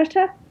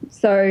under-monitor.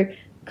 So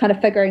kind of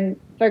figuring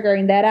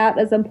that out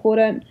is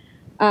important.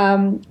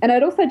 And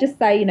I'd also just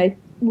say,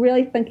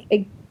 really think,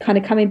 kind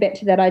of coming back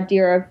to that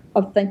idea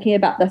of thinking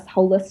about this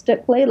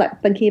holistically,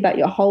 like thinking about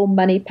your whole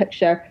money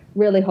picture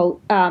really so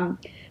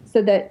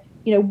that,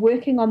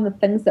 working on the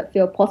things that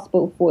feel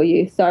possible for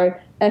you. So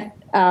if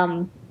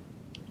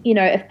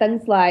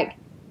things like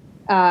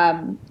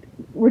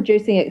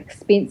reducing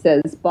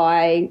expenses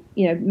by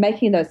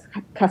making those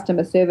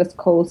customer service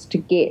calls to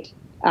get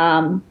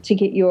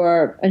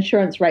your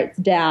insurance rates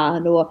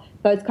down, or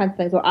those kinds of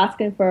things, or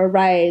asking for a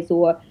raise,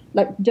 or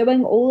like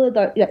doing all of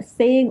those,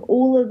 seeing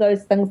all of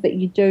those things that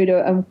you do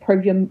to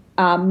improve your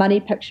money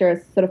picture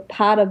is sort of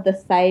part of the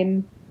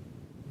same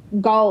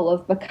goal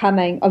of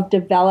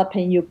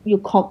developing your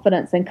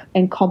confidence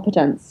and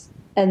competence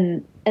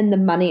in the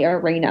money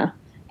arena,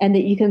 and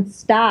that you can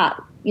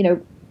start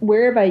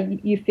wherever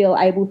you feel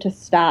able to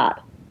start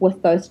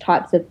with those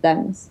types of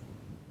things.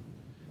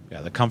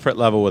 Yeah, the comfort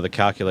level with a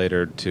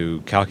calculator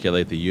to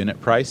calculate the unit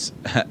price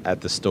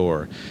at the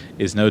store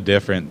is no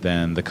different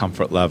than the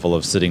comfort level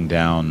of sitting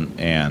down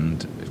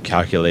and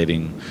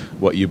calculating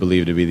what you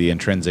believe to be the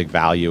intrinsic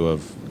value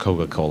of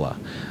Coca-Cola.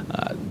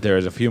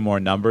 There's a few more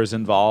numbers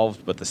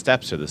involved, but the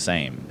steps are the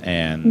same.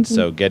 And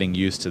so getting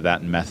used to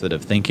that method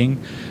of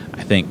thinking,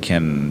 I think,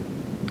 can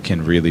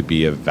really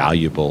be a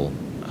valuable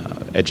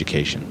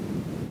education.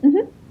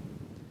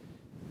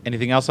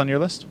 Anything else on your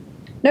list?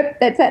 Nope,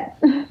 that's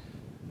it.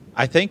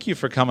 I thank you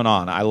for coming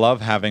on. I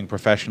love having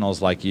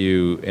professionals like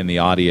you in the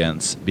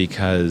audience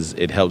because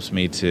it helps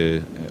me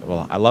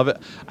I love it.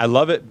 I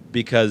love it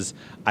because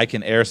I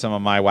can air some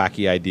of my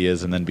wacky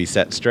ideas and then be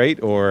set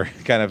straight, or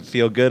kind of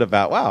feel good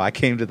about, wow, I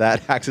came to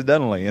that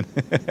accidentally.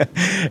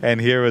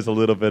 And here was a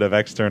little bit of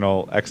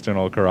external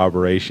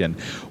corroboration.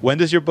 When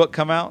does your book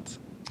come out?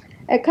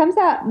 It comes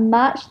out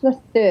March the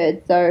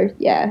 3rd, so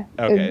yeah.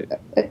 Okay.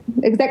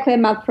 Exactly a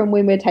month from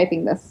when we're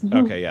taping this.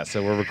 Okay, yeah,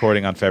 so we're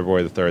recording on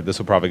February the 3rd. This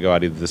will probably go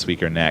out either this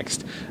week or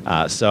next.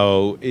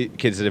 So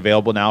is it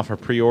available now for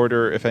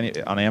pre-order, if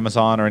any, on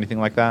Amazon or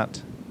anything like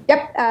that?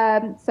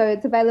 Yep, so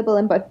it's available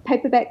in both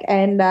paperback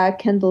and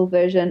Kindle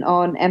version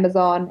on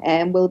Amazon,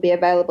 and will be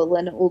available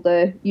in all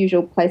the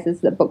usual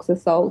places that books are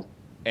sold.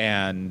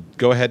 And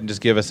go ahead and just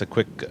give us a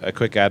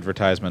quick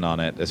advertisement on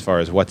it as far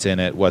as what's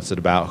in it, what's it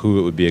about, who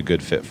it would be a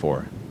good fit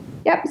for.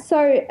 Yep,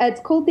 so it's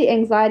called the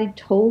Anxiety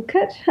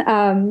Toolkit,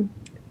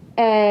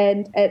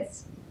 and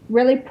it's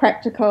really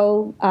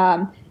practical.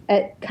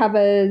 It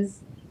covers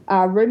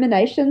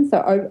rumination,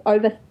 so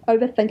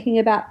overthinking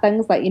about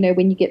things, like,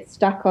 when you get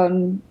stuck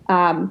on,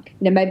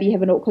 maybe you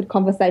have an awkward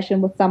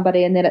conversation with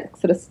somebody and then it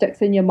sort of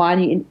sticks in your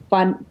mind. You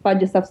find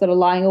yourself sort of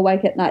lying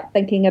awake at night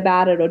thinking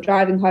about it, or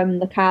driving home in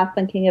the car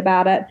thinking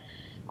about it.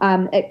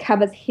 It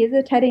covers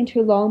hesitating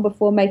too long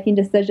before making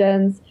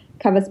decisions,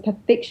 covers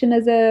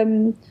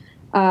perfectionism,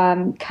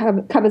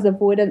 covers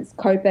avoidance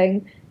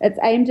coping. It's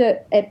aimed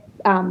at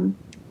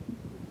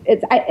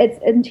it's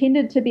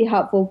intended to be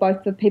helpful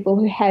both for people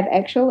who have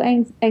actual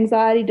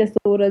anxiety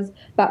disorders,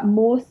 but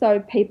more so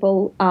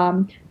people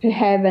who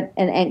have an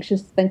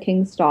anxious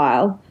thinking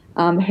style,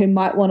 who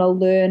might want to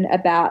learn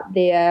about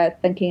their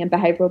thinking and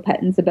behavioral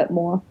patterns a bit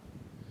more.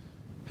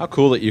 How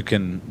cool that you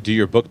can do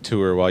your book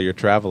tour while you're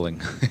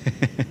traveling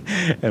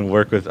and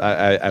work with,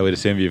 I would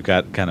assume you've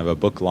got kind of a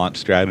book launch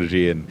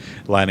strategy and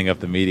lining up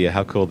the media.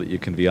 How cool that you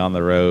can be on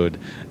the road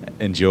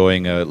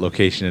enjoying a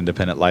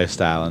location-independent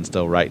lifestyle and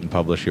still write and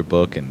publish your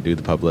book and do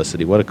the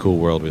publicity. What a cool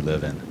world we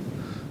live in.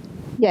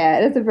 Yeah,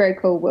 it is a very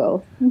cool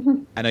world.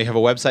 I know you have a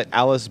website,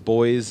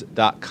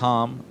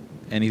 aliceboys.com.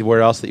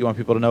 Anywhere else that you want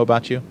people to know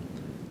about you?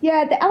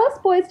 Yeah, the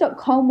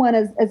aliceboys.com one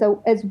is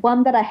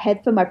one that I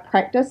had for my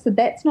practice, so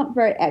that's not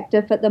very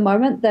active at the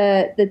moment.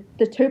 The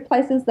two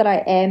places that I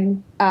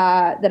am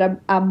that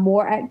are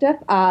more active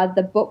are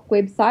the book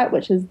website,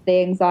 which is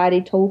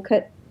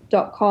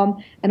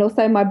theanxietytoolkit.com, and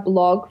also my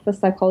blog for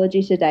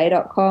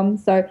psychologytoday.com.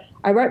 So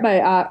I wrote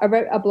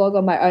a blog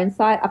on my own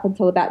site up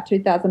until about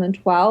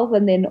 2012,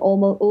 and then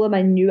all of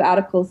my new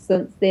articles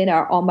since then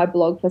are on my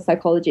blog for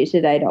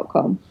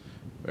psychologytoday.com.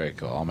 Very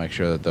cool. I'll make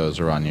sure that those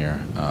are on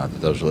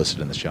those are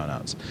listed in the show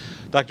notes.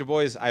 Dr.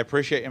 Boys, I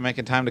appreciate you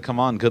making time to come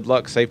on. Good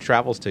luck. Safe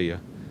travels to you.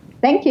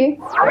 Thank you.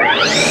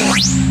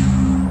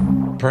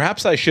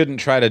 Perhaps I shouldn't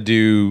try to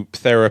do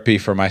therapy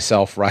for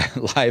myself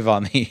live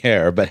on the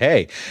air, but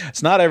hey,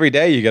 it's not every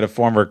day you get a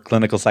former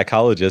clinical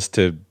psychologist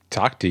to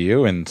talk to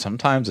you, and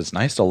sometimes it's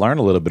nice to learn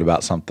a little bit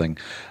about something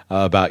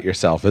about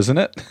yourself, isn't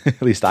it?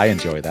 At least I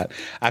enjoy that.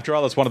 After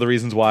all, that's one of the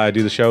reasons why I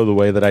do the show the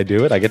way that I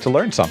do it. I get to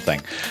learn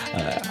something.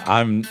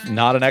 I'm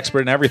not an expert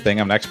in everything.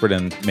 I'm an expert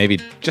in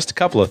maybe just a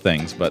couple of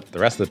things, but the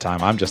rest of the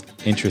time I'm just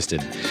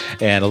interested.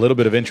 And a little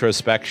bit of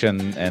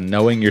introspection and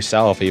knowing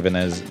yourself, even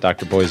as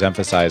Dr. Boys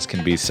emphasized,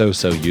 can be so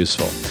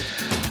useful.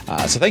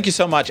 So thank you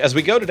so much. As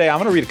we go today, I'm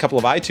going to read a couple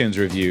of iTunes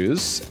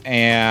reviews.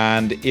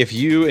 And if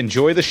you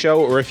enjoy the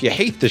show, or if you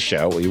hate the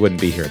show, well, you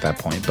wouldn't be here at that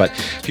point. But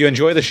if you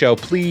enjoy the show,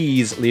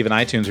 please leave an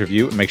iTunes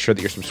review and make sure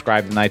that you're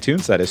subscribed in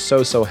iTunes. That is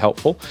so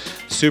helpful.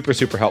 Super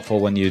helpful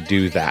when you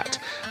do that.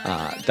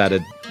 That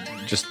it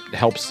just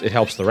helps. It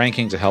helps the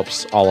rankings. It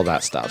helps all of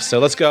that stuff. So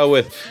let's go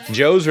with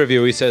Joe's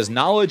review. He says,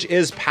 "Knowledge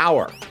is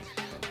power.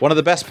 One of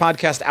the best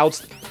podcasts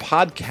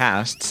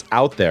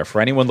out there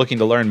for anyone looking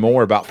to learn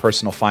more about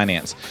personal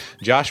finance.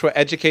 Joshua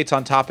educates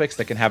on topics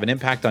that can have an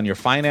impact on your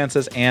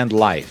finances and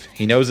life.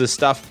 He knows his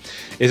stuff,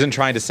 isn't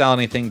trying to sell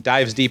anything,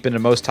 dives deep into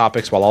most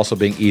topics while also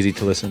being easy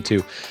to listen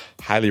to.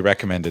 Highly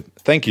recommended."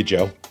 Thank you,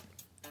 Joe.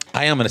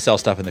 I am going to sell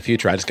stuff in the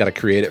future. I just got to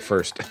create it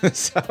first.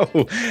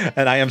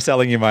 And I am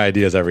selling you my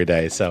ideas every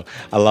day. So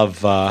I love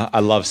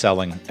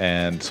selling,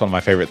 and it's one of my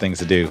favorite things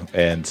to do.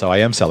 And so I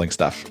am selling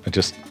stuff. I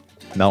just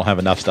don't have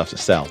enough stuff to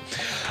sell.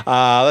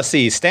 Let's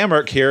see.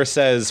 Stammerk here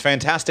says,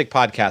 "Fantastic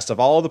podcast. Of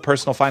all the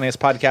personal finance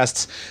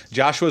podcasts,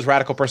 Joshua's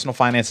Radical Personal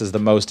Finance is the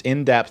most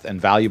in-depth and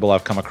valuable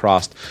I've come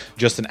across.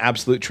 Just an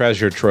absolute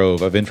treasure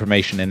trove of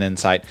information and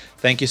insight.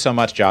 Thank you so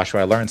much, Joshua.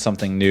 I learn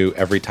something new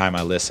every time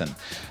I listen."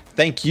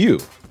 Thank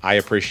you. I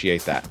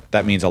appreciate that.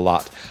 That means a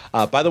lot.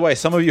 By the way,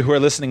 some of you who are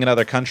listening in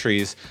other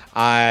countries,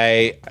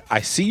 I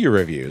see your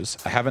reviews.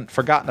 I haven't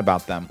forgotten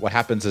about them. What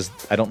happens is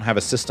I don't have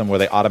a system where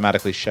they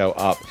automatically show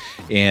up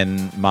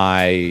in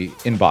my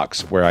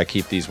inbox where I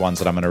keep these ones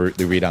that I'm going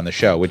to read on the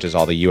show, which is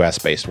all the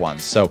US-based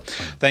ones. So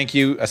thank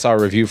you. I saw a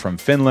review from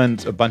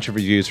Finland, a bunch of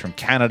reviews from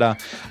Canada.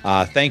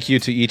 Thank you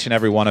to each and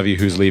every one of you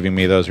who's leaving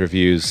me those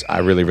reviews. I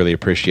really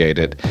appreciate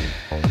it.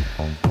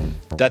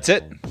 That's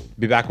it.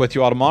 Be back with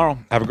you all tomorrow.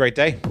 Have a great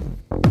day.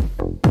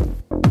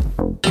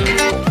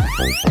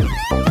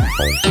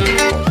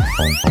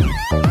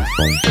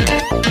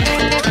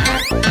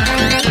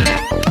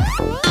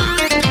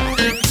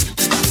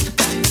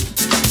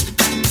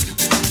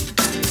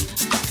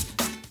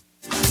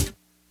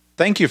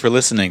 Thank you for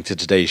listening to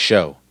today's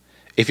show.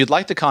 If you'd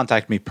like to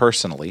contact me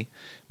personally,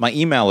 my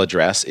email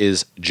address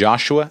is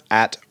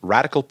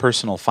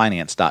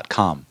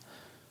joshua@radicalpersonalfinance.com.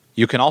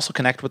 You can also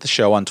connect with the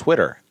show on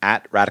Twitter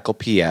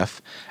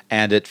 @RadicalPF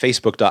and at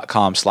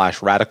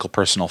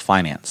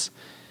facebook.com/radicalpersonalfinance.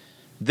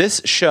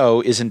 This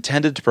show is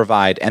intended to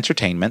provide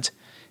entertainment,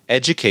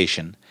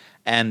 education,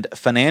 and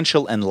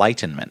financial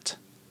enlightenment.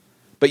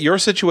 But your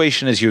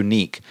situation is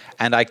unique,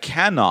 and I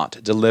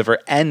cannot deliver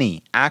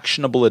any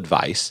actionable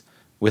advice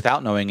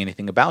without knowing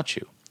anything about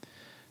you.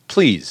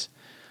 Please,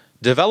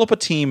 develop a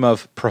team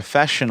of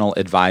professional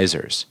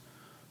advisors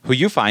who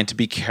you find to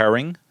be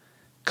caring,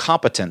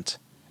 competent,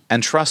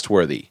 and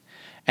trustworthy,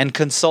 and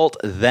consult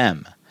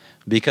them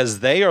because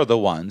they are the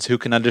ones who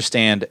can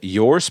understand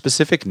your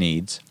specific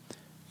needs,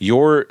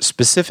 your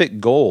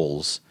specific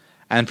goals,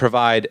 and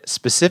provide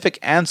specific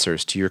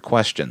answers to your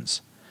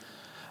questions.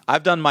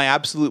 I've done my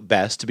absolute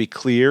best to be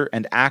clear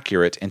and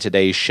accurate in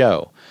today's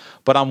show,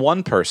 but I'm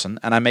one person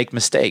and I make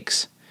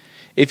mistakes.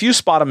 If you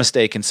spot a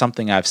mistake in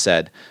something I've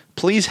said,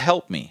 please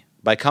help me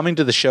by coming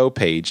to the show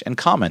page and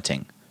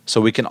commenting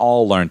so we can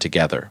all learn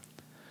together.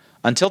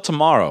 Until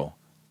tomorrow,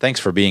 thanks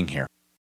for being here.